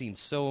Gumby, I've seen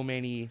so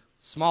many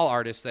small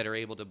artists that are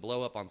able to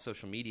blow up on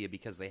social media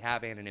because they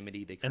have anonymity.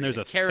 They create And there's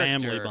a character.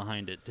 family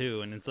behind it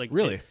too, and it's like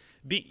Really?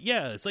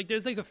 it's like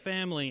there's like a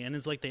family, and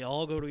it's like they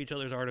all go to each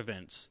other's art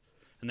events,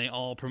 and they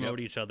all promote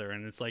each other,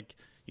 and it's like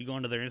you go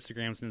onto their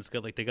Instagrams, and it's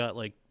got like they got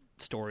like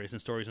stories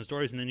and stories and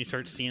stories, and then you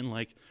start seeing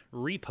like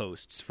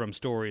reposts from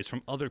stories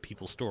from other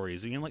people's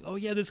stories, and you're like, oh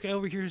yeah, this guy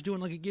over here is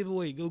doing like a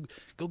giveaway.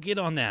 Go get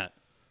on that.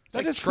 It's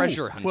like is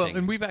treasure cool. hunting. Well,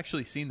 and we've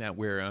actually seen that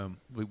where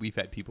we've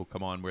had people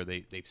come on where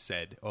they've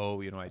said,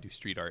 "Oh, I do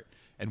street art,"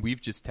 and we've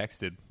just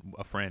texted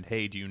a friend,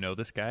 "Hey, do you know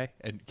this guy?"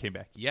 And came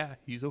back, "Yeah,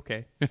 he's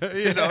okay." and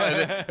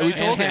we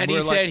told him, had he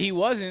we're said like, he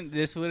wasn't,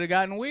 this would have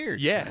gotten weird.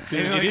 "Yeah,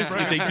 it is.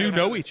 They do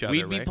know each other.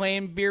 We'd be right?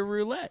 playing beer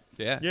roulette.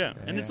 Yeah,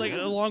 and it's like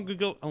along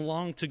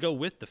to go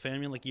with the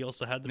family. Like you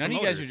also had the None of you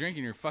guys promoters. are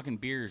drinking your fucking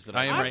beers. That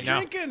I am I'm right now.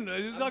 drinking.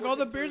 It's like all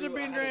the beers are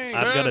being drank.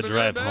 I've got to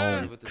drive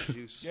home. with the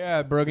juice.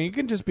 Yeah, Brogan, you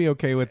can just be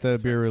okay with the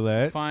beer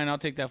roulette. Fine, I'll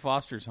take that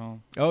Foster's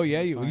home. Oh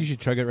yeah, you should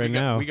chug it right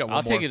now. We got one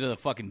I'll more. take it to the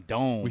fucking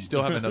dome. We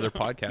still have another you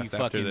podcast after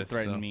fucking this.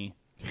 threaten so me.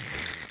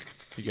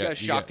 You got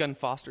shotgun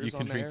Fosters You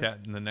can on drink there?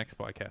 that in the next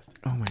podcast.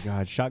 Oh my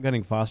god,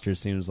 shotgunning Foster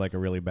seems like a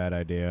really bad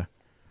idea.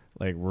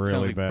 Like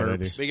really like bad burps.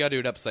 idea. We got to do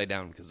it upside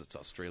down because it's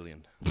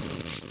Australian.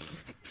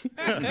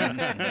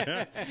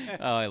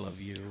 Oh, I love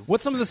you.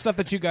 What's some of the stuff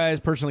that you guys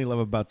personally love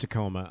about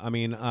Tacoma? I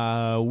mean,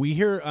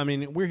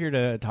 we're here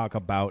to talk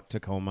about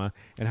Tacoma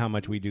and how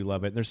much we do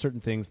love it. There's certain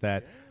things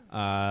that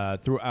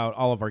throughout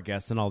all of our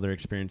guests and all their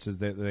experiences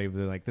that they're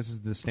like, this is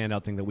the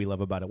standout thing that we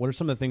love about it. What are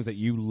some of the things that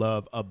you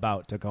love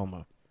about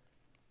Tacoma?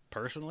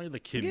 Personally, the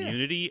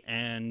community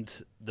and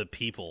the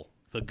people.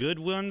 The good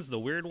ones, the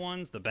weird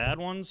ones, the bad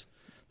ones.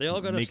 They all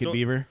got Naked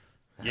Beaver.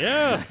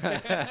 Yeah.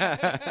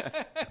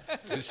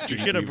 You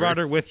should have brought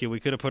her with you. We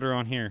could have put her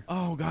on here.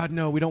 Oh God,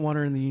 no! We don't want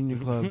her in the Union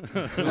Club.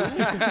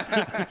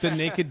 The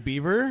Naked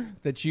Beaver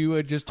that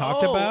you just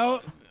talked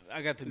about.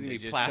 I got the gonna be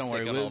midgets. plastic Don't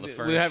worry. on all We'll the have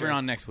her furniture.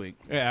 on next week.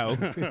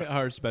 Yeah,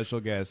 our special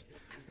guest.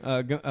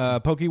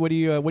 Pokey, what do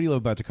you love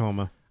about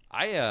Tacoma?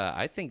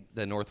 I think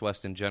the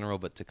Northwest in general,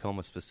 but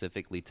Tacoma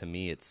specifically, to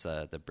me, it's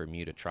the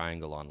Bermuda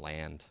Triangle on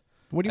land.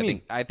 What do you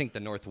mean? I think the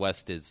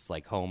Northwest is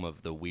like home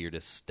of the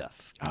weirdest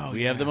stuff. Oh,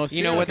 We have the most.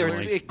 You know, whether serial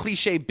it's killers.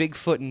 cliche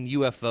Bigfoot and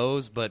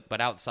UFOs, but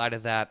outside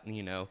of that,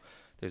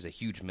 there's a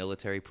huge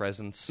military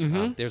presence.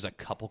 There's a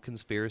couple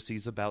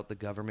conspiracies about the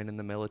government and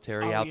the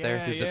military out there.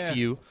 There's a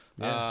few.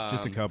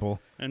 just a couple.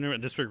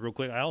 And just real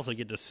quick, I also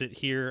get to sit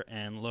here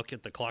and look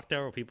at the clock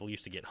tower where people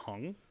used to get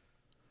hung.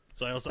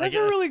 So I also That's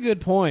a really good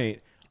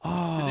point.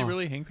 Did they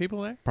really hang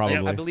people there? Probably.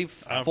 I believe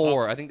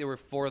 4. I think there were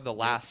 4 of the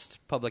last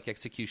public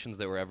executions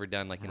that were ever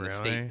done, like in the Really?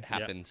 state,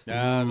 happened.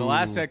 The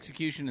last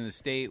execution in the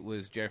state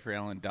was Jeffrey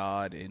Allen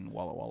Dodd in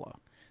Walla Walla.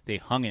 They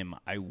hung him.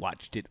 I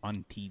watched it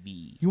on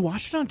TV. You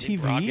watched it on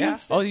TV?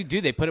 broadcast it? Oh, you do.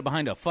 They put it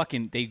behind a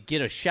fucking. They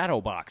get a shadow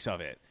box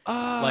of it.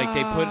 Like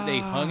they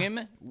hung him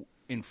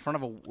in front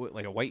of a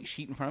white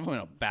sheet in front of him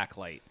and a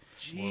backlight.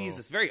 Jeez,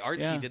 it's very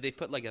artsy. Yeah. Did they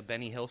put like a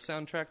Benny Hill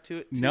soundtrack to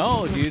it? Too?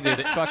 No, dude, they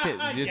fuck it.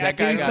 Just that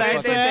guy got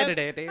besides fucking-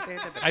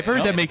 that- I've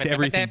heard that makes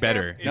everything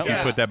better if you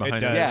put that behind it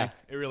does. it. Yeah.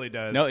 It really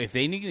does. No, if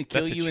they need to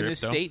kill That's a you in trip,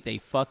 this though. state, they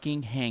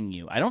fucking hang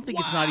you. I don't think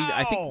it's not even.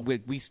 I Wow.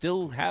 think we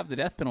still have the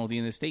death penalty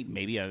in this state.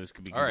 Maybe this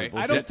could be. All right.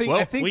 complete I bullshit. don't think. Well,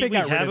 I think we they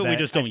got rid have of it, we that.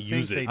 just don't I think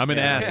use it. they I'm going to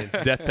did.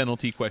 ask death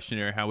penalty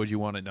questionnaire. How would you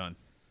want it done?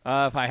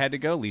 If I had to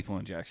go, lethal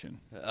injection.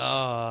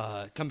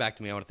 Come back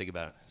to me. I want to think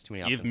about it. There's too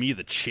many Give options. me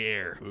the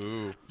chair.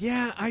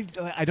 Yeah,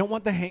 I don't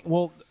want the hang.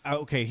 Well,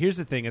 okay. Here's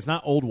the thing: it's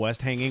not Old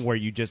West hanging where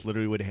you just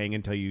literally would hang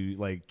until you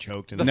like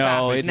choked. And The No,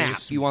 fast it's snap.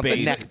 just You want the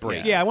basic, neck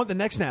break. yeah, I want the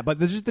neck snap, but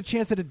there's just the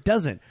chance that it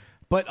doesn't.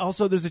 But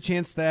also, there's a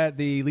chance that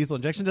the lethal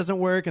injection doesn't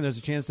work, and there's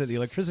a chance that the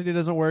electricity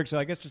doesn't work. So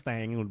I guess just the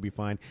hanging would be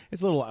fine.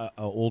 It's a little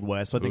Old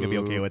West, so I think I'd be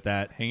okay with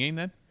that. Hanging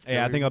then?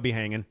 Yeah, I think I'll be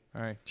hanging.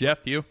 All right. Jeff,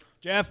 you?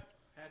 Jeff,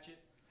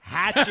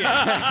 hatchet.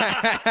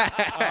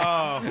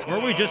 Were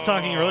we just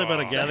talking earlier about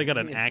a guy that got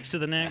an axe to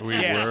the neck? We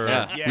Yes. were.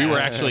 Yeah. We were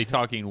actually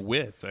talking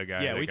with a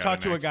guy. Yeah, that we got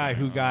talked an to a guy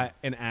who accident. got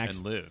an axe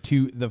And lived.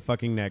 to the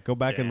fucking neck. Go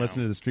back and Damn.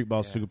 listen to the Street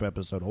Ball Soup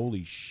episode.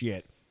 Holy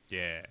shit,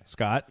 Yeah.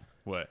 Scott,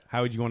 What?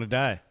 how would you want to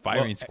die?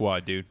 Firing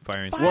squad, dude.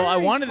 Firing squad. Well, I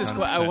wanted this.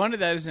 I wanted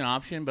that as an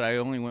option, but I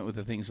only went with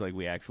the things like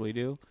we actually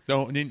do.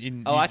 No,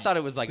 I thought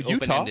it was like Utah,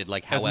 open-ended,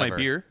 like as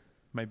however.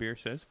 my beer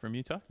says from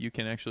Utah, you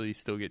can actually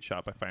still get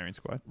shot by firing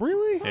squad.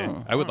 Really?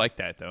 Yeah, I would like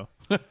that though,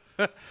 I'd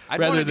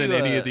rather wanna than do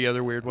any a- of the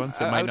other weird ones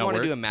that I might would not want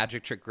to work. do a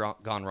magic trick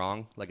gone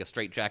wrong, like a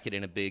straight jacket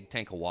in a big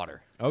tank of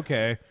water.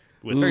 Okay.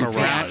 With Very mirage.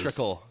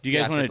 theatrical. Do you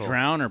guys want to Theatrical.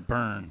 drown or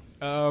burn?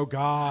 Oh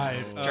God.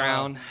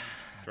 Drown.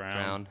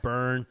 Drown.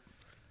 Burn.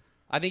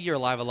 I think you're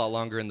alive a lot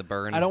longer in the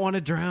burn. I don't want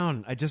to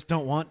drown. I just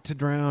don't want to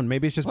drown.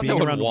 Maybe it's just Well, being no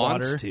one around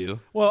wants water. to.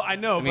 Well, I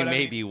know, I mean, but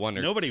maybe one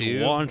or Nobody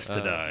two. wants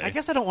to die. I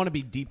guess I don't want to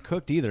be deep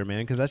cooked either,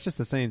 man, because that's just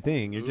the same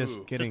thing. You're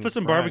just getting Just put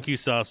some fried. barbecue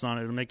sauce on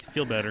it. It'll make you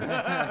feel better.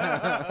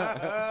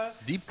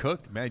 Deep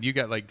cooked, man. You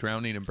got like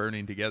drowning and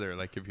burning together.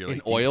 Like if you're like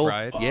In oil? deep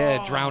fried.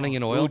 Yeah, drowning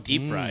in oil. Ooh,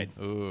 deep fried.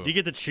 Ooh. Do you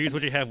get to choose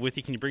what you have with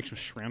you? Can you bring some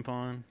shrimp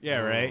on? Yeah,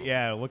 right.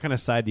 Yeah. What kind of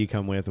side do you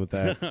come with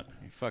that? You're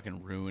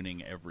fucking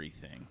ruining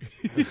everything.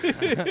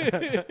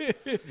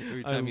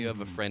 Every time you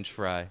have a French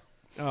fry.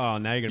 Oh,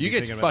 now you're gonna You be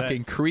guys thinking about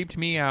fucking creeped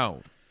me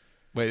out.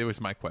 Wait, it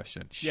was my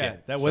question. Shit. Yeah,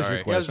 that was your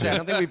Sorry. question. I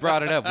don't think we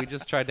brought it up. We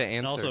just tried to answer.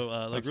 And also,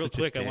 like real such a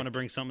quick, I dick. want to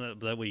bring something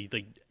that we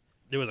like.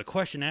 There was a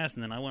question asked,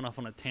 and then I went off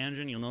on a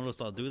tangent. You'll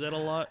notice I'll do that a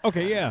lot. that.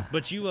 Okay. Yeah.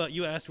 But you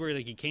asked where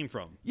like he came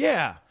from.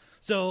 Yeah.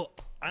 So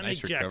I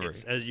Nice make jackets,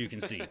 recovery. as you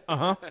can see. Uh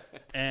huh.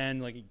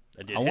 And like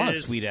I did. I want a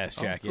his. sweet ass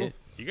jacket. cool.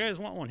 You guys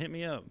want one? Hit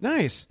me up.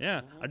 Nice.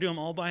 Yeah, I do them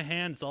all by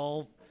hand. It's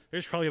all.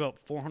 There's probably about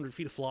 400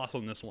 feet of floss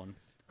on this one.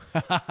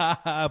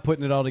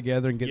 Putting it all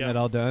together and getting Yeah. it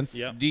all done.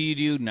 Yeah, Do you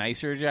do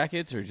nicer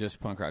jackets or just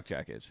punk rock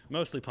jackets?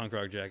 mostly punk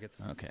rock jackets.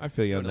 Okay. I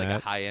feel you on like a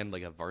that. high end,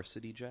 like a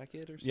varsity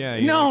jacket or something. Yeah.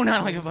 No,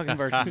 not like a fucking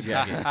varsity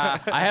jacket.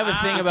 I have a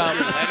thing about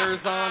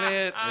Letters on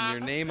it and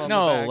your name on the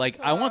no, back. like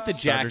I want the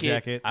Starter jacket.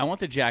 jacket. I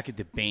want the jacket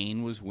that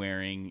Bane was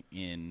wearing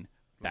in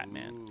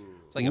Batman.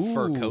 It's like a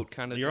fur Ooh. coat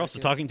kind of. You're also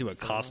talking to a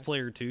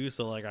cosplayer too,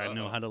 so like I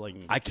know how to like.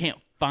 I can't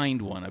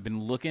find one. I've been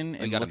looking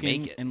and gotta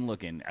looking make it. and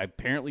looking.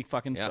 Apparently,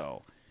 fucking Yeah.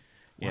 so.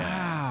 Yeah.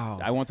 Wow.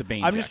 I want the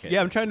Bane I'm jacket.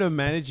 I'm trying to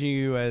imagine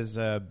you as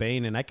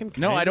Bane, and I can.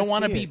 No, I don't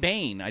want to see be it.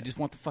 Bane. I just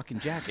want the fucking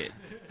jacket.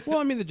 Well,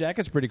 I mean, the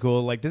jacket's pretty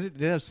cool. Like,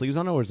 did it have sleeves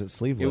on it, or is it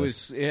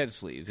sleeveless? It had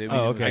sleeves. I mean,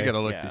 Oh, it was- okay. I gotta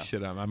look yeah. this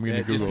shit up. I'm gonna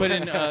Yeah, Google just put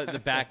it. in the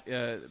back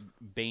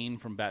Bane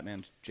from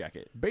Batman's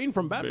jacket. Bane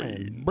from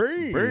Batman.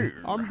 Bane.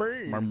 I'm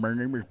Bane. My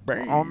name is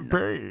Bane. I'm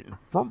Bane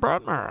from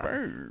Batman.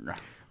 Bane.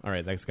 All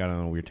right, that's got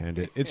on a weird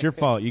tangent. It's your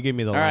fault. You gave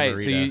me the All right,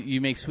 margarita. so you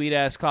make sweet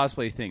ass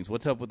cosplay things.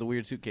 What's up with the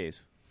weird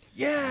suitcase?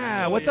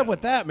 Yeah, what's up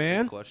with that,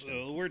 man? question.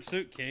 So the word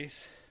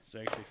suitcase is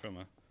actually from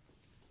a.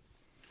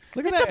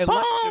 Look at that. It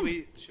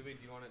li- Should we? Do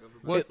you want it over?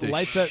 What it the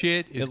lights up.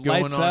 shit is it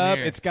going lights on up.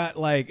 here? It's got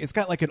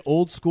like an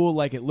old school,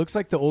 like it looks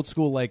like the old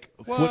school like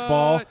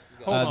football,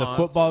 Hold the on.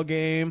 football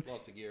game.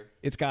 Lots of gear.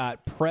 It's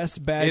got press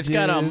badges. It's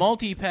got a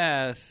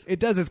multi-pass. It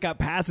does. It's got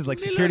passes, like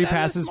Lilo security Lalo's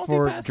passes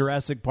for multi-pass.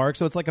 Jurassic Park.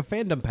 So it's like a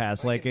fandom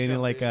pass, like can in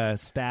jump like in. a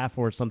staff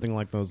or something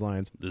like those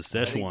lines. The I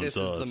think Szechuan this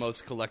sauce. is the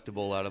most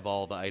collectible out of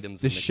all the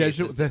items. The in the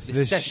cases. the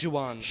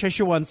Szechuan.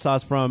 Szechuan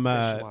sauce from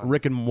Szechuan.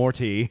 Rick and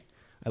Morty.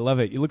 I love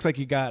it. It looks like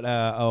you got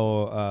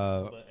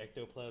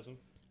Ectoplasm.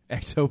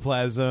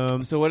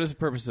 ectoplasm. So what is the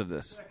purpose of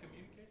this?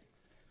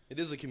 It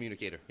is a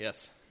communicator.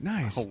 Yes.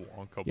 Nice. Oh,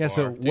 Wonka Yeah,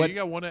 so bar. Dude, what- you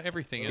got one of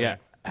everything in Yeah.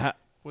 there.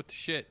 What the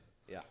shit?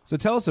 Yeah. So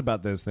tell us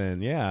about this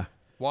then. Yeah.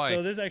 Why?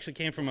 So this actually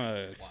came from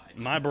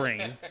my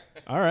brain,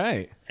 All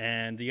right.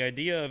 and the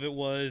idea of it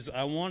was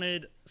I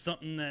wanted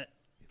something that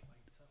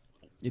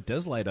It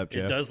does light up,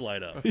 Jeff. it does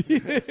light up.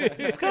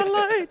 It's got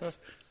lights,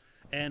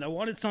 and I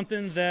wanted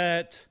something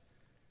that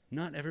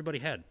not everybody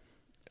had.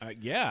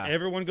 Yeah.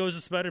 Everyone goes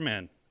to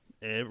Spider-Man.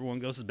 Everyone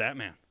goes to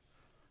Batman.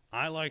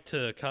 I like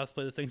to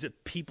cosplay the things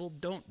that people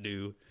don't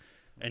do,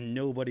 and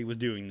nobody was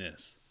doing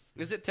this.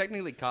 Is it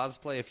technically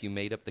cosplay if you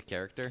made up the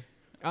character?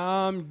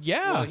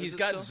 Yeah. Well, he's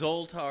got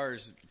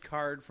Zoltar's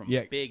card from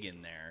Yeah. Big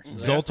in there. So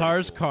that's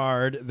Zoltar's pretty cool.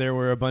 card. There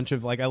were a bunch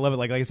of I love it.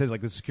 Like I said,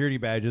 like the security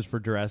badges for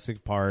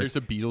Jurassic Park. There's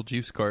a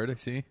Beetlejuice card, I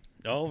see.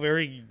 Oh,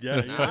 very.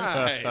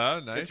 Nice. Oh,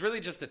 nice. It's really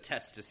just a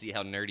test to see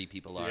how nerdy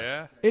people are.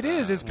 Yeah. It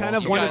is. It's kind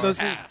of You one guys of those.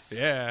 pass.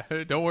 Yeah.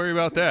 Don't worry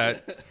about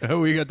that.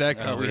 We got that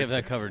covered. We have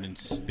that covered in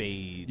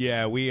spades.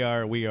 Yeah, we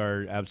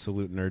are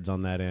absolute nerds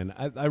on that end.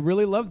 I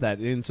really love that.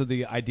 And so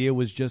the idea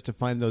was just to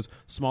find those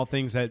small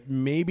things that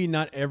maybe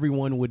not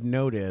everyone would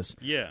notice.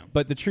 Yeah.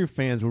 But the true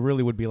fans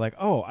really would be like,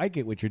 "Oh, I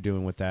get what you're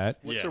doing with that."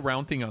 What's Yeah. the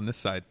round thing on this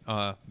side?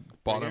 Bottom.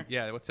 here?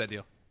 Yeah, what's that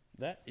deal?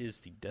 That is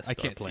the Death I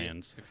Star can't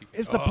plans. see it. If you-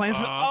 It's the plans.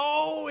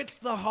 Oh, it's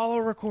the hollow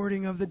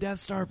recording of the Death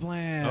Star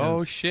plans.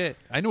 Oh shit!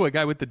 I knew a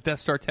guy with the Death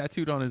Star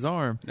tattooed on his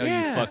arm. No,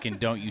 Yeah. you fucking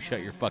don't. You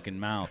shut your fucking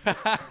mouth.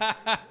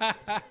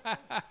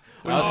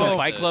 Also,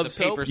 Fight Club the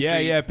soap. Paper yeah,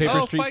 Street. yeah. Paper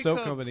Oh, Street Fight Soap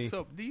Club Company,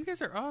 soap. You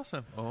guys are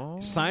awesome. Oh,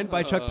 signed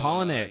by Chuck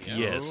Palahniuk.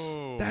 Yes.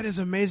 Oh. That is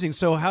amazing.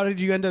 So, how did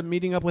you end up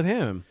meeting up with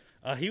him?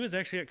 He was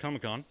actually at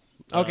Comic Con.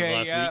 Okay,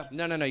 last yeah. week,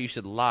 No. You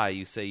should lie.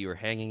 You say you were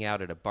hanging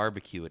out at a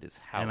barbecue at his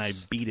house. and I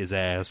beat his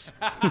ass.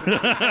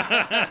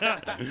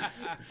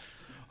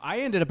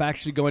 I ended up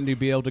actually going to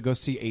be able to go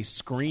see a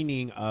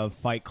screening of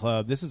Fight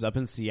Club. This is up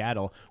in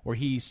Seattle, where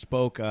he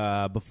spoke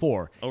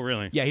before. Oh,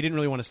 really? Yeah, he didn't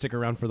really want to stick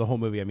around for the whole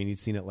movie. I mean, he'd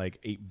seen it like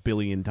 8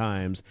 billion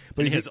times. But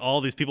But he he's has all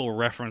these people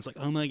reference like,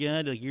 "Oh my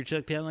god, like you're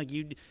Chuck Palahniuk, like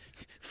you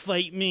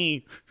fight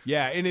me."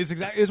 yeah, and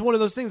it's one of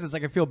those things. It's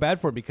like I feel bad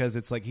for it because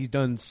it's like he's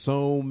done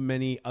so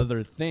many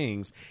other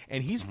things,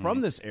 and he's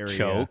from this area.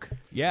 Choke.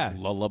 Yeah.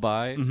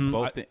 Lullaby.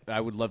 Both.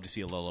 I would love to see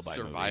a Lullaby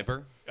movie.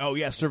 Survivor. Oh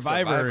yeah,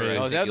 Survivor. Survivor is-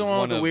 Oh, is that is the one with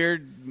one the of-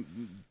 weird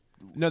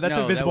No, that's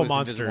No, Invisible that was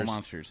Monsters. Invisible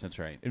Monsters. That's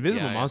right.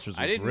 Invisible Yeah, yeah. Monsters was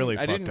I didn't really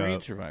I fucked didn't read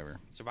up. Survivor.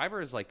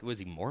 Survivor is like, was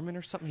he Mormon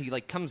or something? He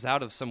like comes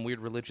out of some weird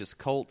religious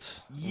cult.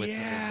 With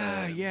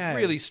Yeah, a yeah.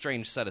 really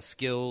strange set of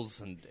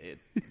skills, and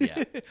it's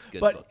a good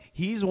But book.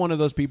 he's one of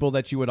those people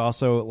that you would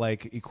also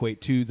like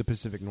equate to the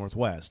Pacific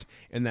Northwest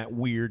and that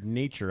weird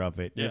nature of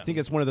it. And I Yeah. think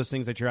it's one of those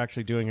things that you're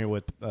actually doing here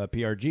with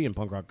PRG and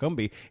Punk Rock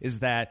Gumby is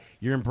that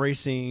you're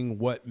embracing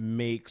what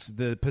makes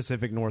the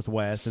Pacific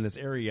Northwest and this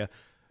area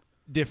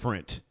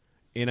different.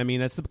 And I mean,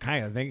 that's the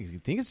kind of thing. I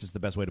think it's just the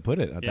best way to put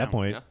it at Yeah. that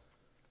point. Yeah.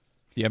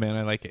 Yeah, man,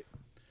 I like it.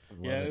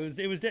 Yeah,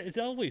 it's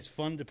always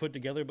fun to put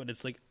together, but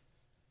it's like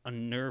a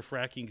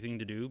nerve-wracking thing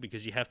to do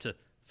because you have to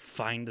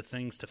find the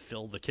things to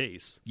fill the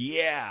case.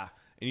 Yeah.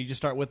 And you just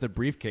start with the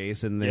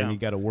briefcase, and then Yeah. you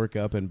got to work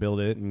up and build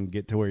it and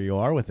get to where you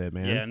are with it,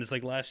 man. Yeah, and it's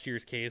like last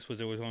year's case was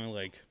there was only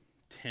like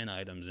 10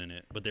 items in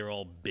it, but they were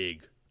all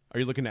big. Are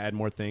you looking to add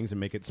more things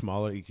and make it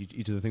smaller,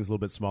 each of the things a little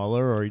bit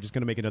smaller, or are you just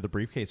going to make another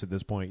briefcase at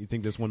this point? You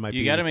think this one might be...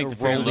 You got to make the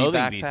Fear and rolly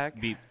Loathing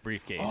backpack?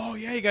 briefcase. Oh,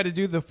 yeah, you got to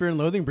do the Fear and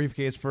Loathing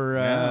briefcase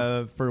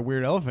for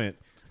Weird Elephant.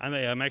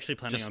 I'm actually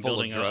planning Just on full of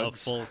building a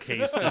drugs? full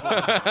case.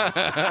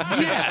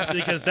 Yes!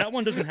 Because that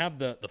one doesn't have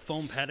the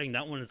foam padding.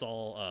 That one is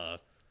all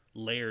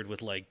layered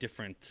with like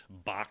different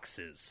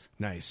boxes.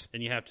 Nice.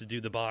 And you have to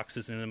do the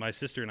boxes. And then my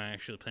sister and I are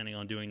actually planning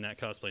on doing that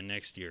cosplay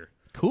next year.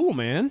 Cool,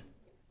 man.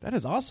 That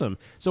is awesome.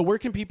 So where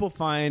can people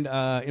find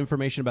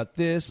information about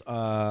this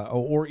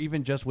or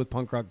even just with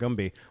Punk Rock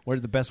Gumby? What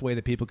are the best way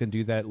that people can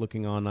do that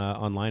looking on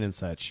online and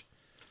such?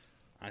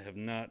 I have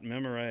not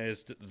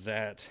memorized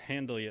that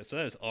handle yet. So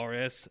that is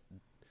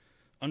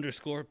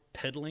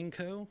RS_Peddling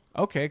Co.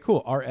 Okay,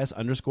 cool.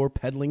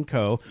 RS_Peddling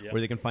Co., Yep.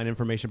 where they can find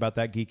information about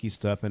that geeky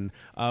stuff. And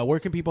where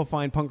can people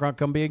find Punk Rock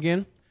Gumby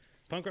again?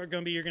 Punk Rock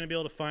Gumby, you're going to be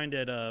able to find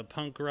at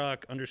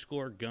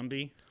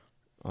punkrock_Gumby.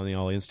 On the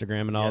all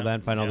Instagram and all Yeah, that,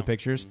 and find all the yeah.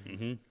 pictures?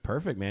 Mm-hmm.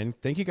 Perfect, man.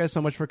 Thank you guys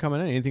so much for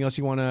coming in. Anything else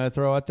you want to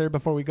throw out there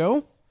before we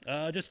go?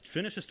 Just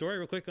finish the story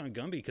real quick on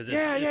Gumby. Because Oh,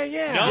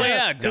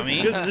 yeah,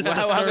 dummy. This is the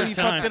how third you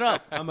time. fucked it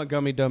up? I'm a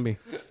gummy dummy.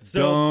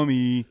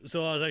 Dummy.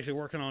 So I was actually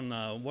working on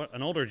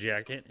an older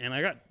jacket, and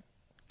I got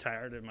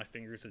tired, and my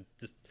fingers had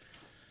just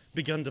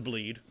begun to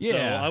bleed. So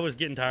Yeah. I was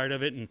getting tired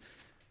of it, and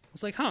I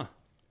was like,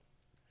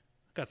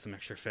 got some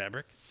extra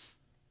fabric.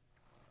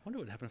 wonder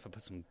what would happen if I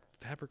put some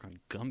fabric on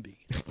Gumby.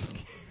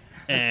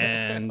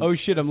 And Oh,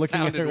 shit, I'm looking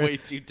at Sounded it. way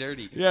too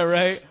dirty. Yeah,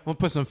 right? I'm going to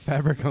put some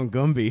fabric on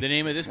Gumby. The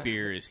name of this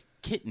beer is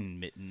Kitten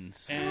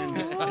Mittens. and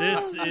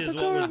this is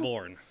what was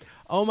born.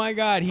 Oh, my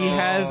God. He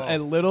has a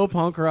little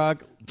punk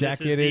rock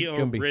jacketed This is the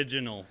Gumby.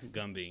 original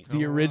Gumby.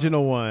 The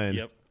original one.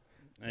 Yep.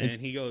 And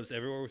he goes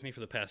everywhere with me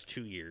for the past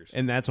 2 years.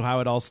 And that's how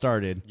it all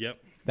started. Yep.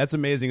 That's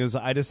amazing. It was,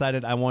 I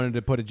decided I wanted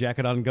to put a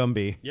jacket on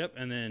Gumby. Yep.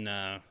 And then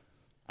I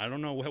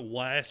don't know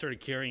why I started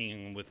carrying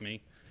him with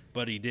me,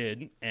 but he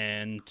did.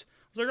 And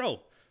I was like,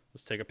 oh,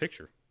 let's take a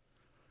picture.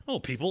 Oh,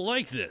 people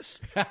like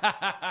this.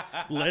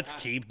 Let's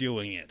keep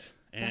doing it.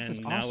 And is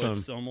now awesome.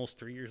 it's almost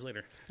 3 years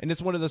later. And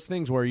it's one of those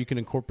things where you can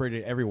incorporate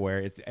it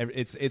everywhere.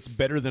 It's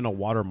better than a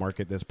watermark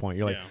at this point.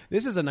 You're like, Yeah.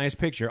 this is a nice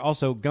picture.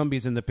 Also,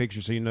 Gumby's in the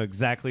picture, so you know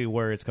exactly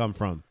where it's come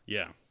from.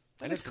 Yeah.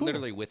 And it's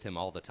literally with him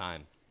all the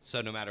time.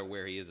 So no matter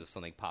where he is, if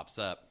something pops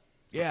up,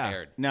 Yeah.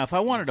 prepared. Now, if I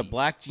wanted a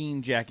black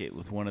jean jacket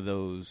with one of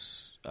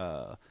those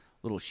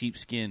little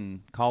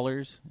sheepskin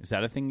collars, is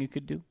that a thing you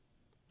could do?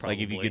 Like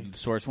if you Probably. could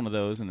source one of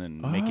those and then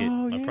make it.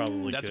 I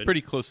probably That's could.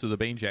 pretty close to the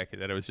Bane jacket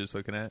that I was just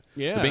looking at.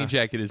 Yeah. The Bane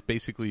jacket is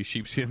basically a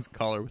sheepskin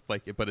collar with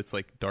but it's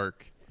like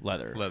dark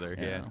Leather.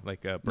 yeah,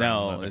 like brown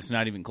No, leather. it's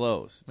not even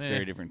close. It's Eh.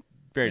 very different.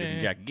 Very different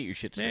Eh. jacket. Get your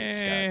shit straight,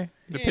 Eh, Scott.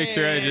 the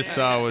picture I just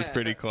saw was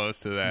pretty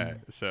close to that,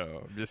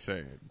 so I'm just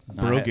saying.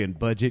 Broken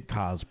budget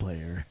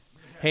cosplayer.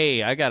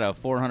 Hey, I got a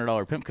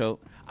 $400 pimp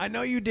coat. I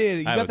know you did.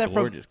 You I got have a that from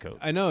gorgeous coat.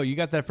 I know you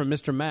got that from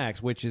Mr.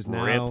 Max, which is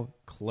now Rip.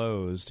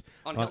 closed.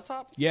 On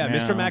Hilltop? Yeah, Yeah.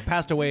 Mr. Mac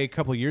passed away a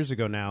couple years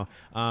ago now,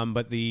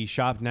 but the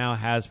shop now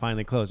has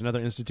finally closed.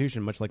 Another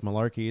institution, much like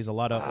Malarkey's, a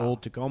lot of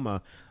old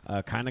Tacoma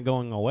kind of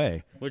going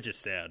away. Which is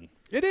sad.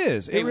 It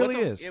is. It really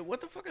is.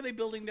 What the fuck are they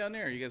building down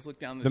there? You guys look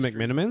down The street.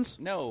 McMinimans?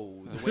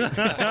 No, the, way,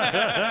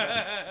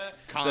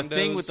 Condos. the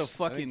thing with the I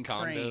fucking think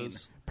crane.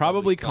 condos.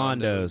 Probably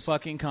condos.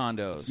 Fucking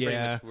condos. Yeah.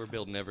 Pretty much we're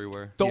building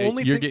everywhere. The Yeah,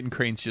 only you're thing, getting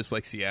cranes just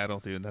like Seattle,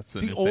 dude. That's the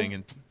The new ol- thing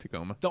in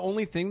Tacoma. the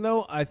only thing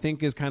though I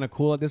think is kind of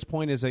cool at this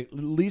point is at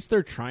least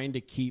they're trying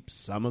to keep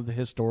some of the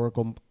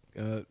historical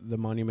the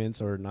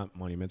monuments, or not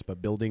monuments,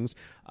 but buildings.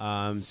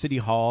 City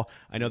Hall,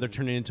 I know they're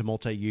turning it into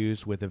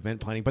multi-use with event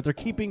planning, but they're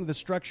keeping the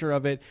structure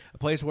of it a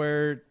place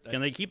where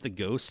Can they keep the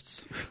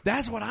ghosts?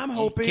 that's what I'm You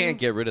hoping. can't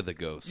get rid of the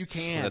ghosts. You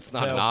can't. That's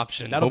not So an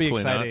option. That'll be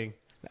Hopefully not. exciting.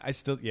 I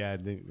still, yeah.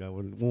 I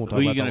won't talk Who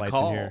are you about the gonna lights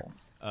call? in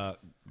here.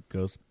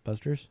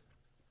 Ghostbusters.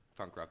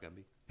 Punk Rock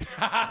Gumby.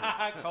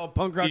 I call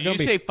Punk Rock Did you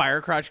Gumby. say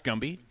Firecrotch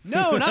Gumby?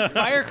 No, not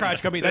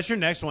Firecrotch Gumby. That's your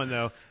next one,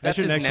 though. That's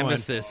your his next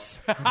nemesis.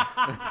 one.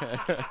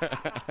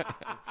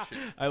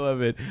 I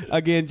love it.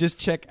 Again, just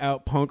check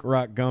out Punk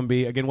Rock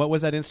Gumby. Again, what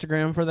was that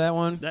Instagram for that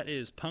one? That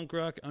is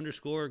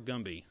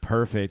punkrock_Gumby.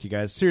 Perfect, you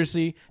guys.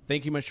 Seriously,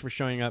 thank you much for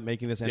showing up,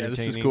 making this Yeah,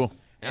 entertaining. this is cool.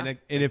 And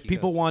if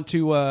people want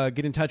to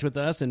get in touch with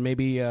us and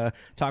maybe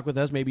talk with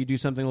us, maybe do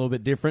something a little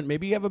bit different,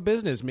 maybe you have a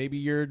business, maybe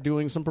you're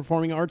doing some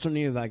performing arts or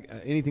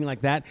anything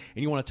like that,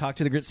 and you want to talk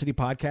to the Grit City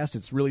Podcast,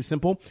 it's really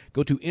simple.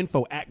 Go to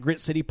info@Grit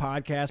City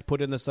Podcast,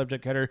 put in the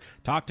subject header,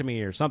 talk to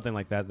me or something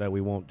like that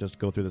we won't just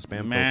go through the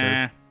spam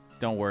filter.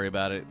 Don't worry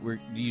about it.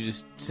 You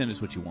just send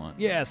us what you want.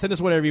 Yeah, send us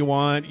whatever you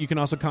want. You can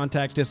also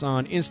contact us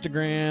on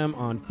Instagram,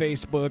 on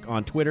Facebook,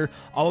 on Twitter.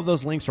 All of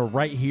those links are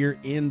right here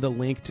in the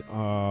link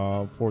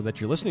for that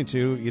you're listening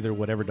to, either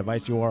whatever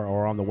device you are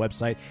or on the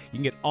website. You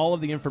can get all of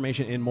the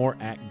information and more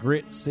at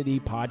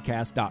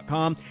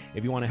gritcitypodcast.com.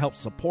 If you want to help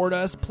support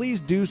us,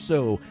 please do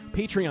so.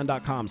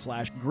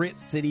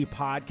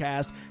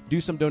 Patreon.com/gritcitypodcast.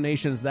 Do some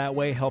donations that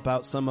way. Help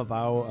out some of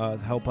our,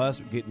 help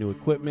us get new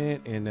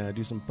equipment and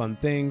do some fun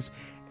things.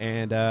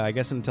 And I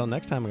guess until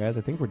next time, guys,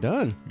 I think we're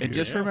done. And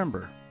just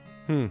remember,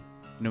 no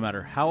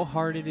matter how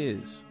hard it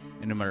is,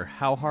 and no matter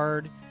how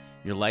hard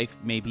your life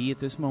may be at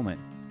this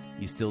moment,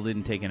 you still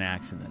didn't take an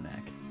axe in the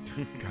neck.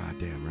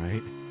 Goddamn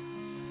right.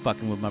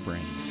 Fucking with my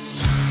brain.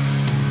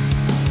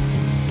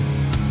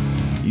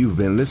 You've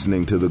been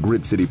listening to the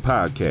Grit City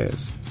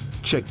Podcast.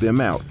 Check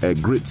them out at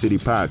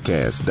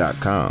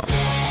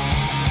gritcitypodcast.com.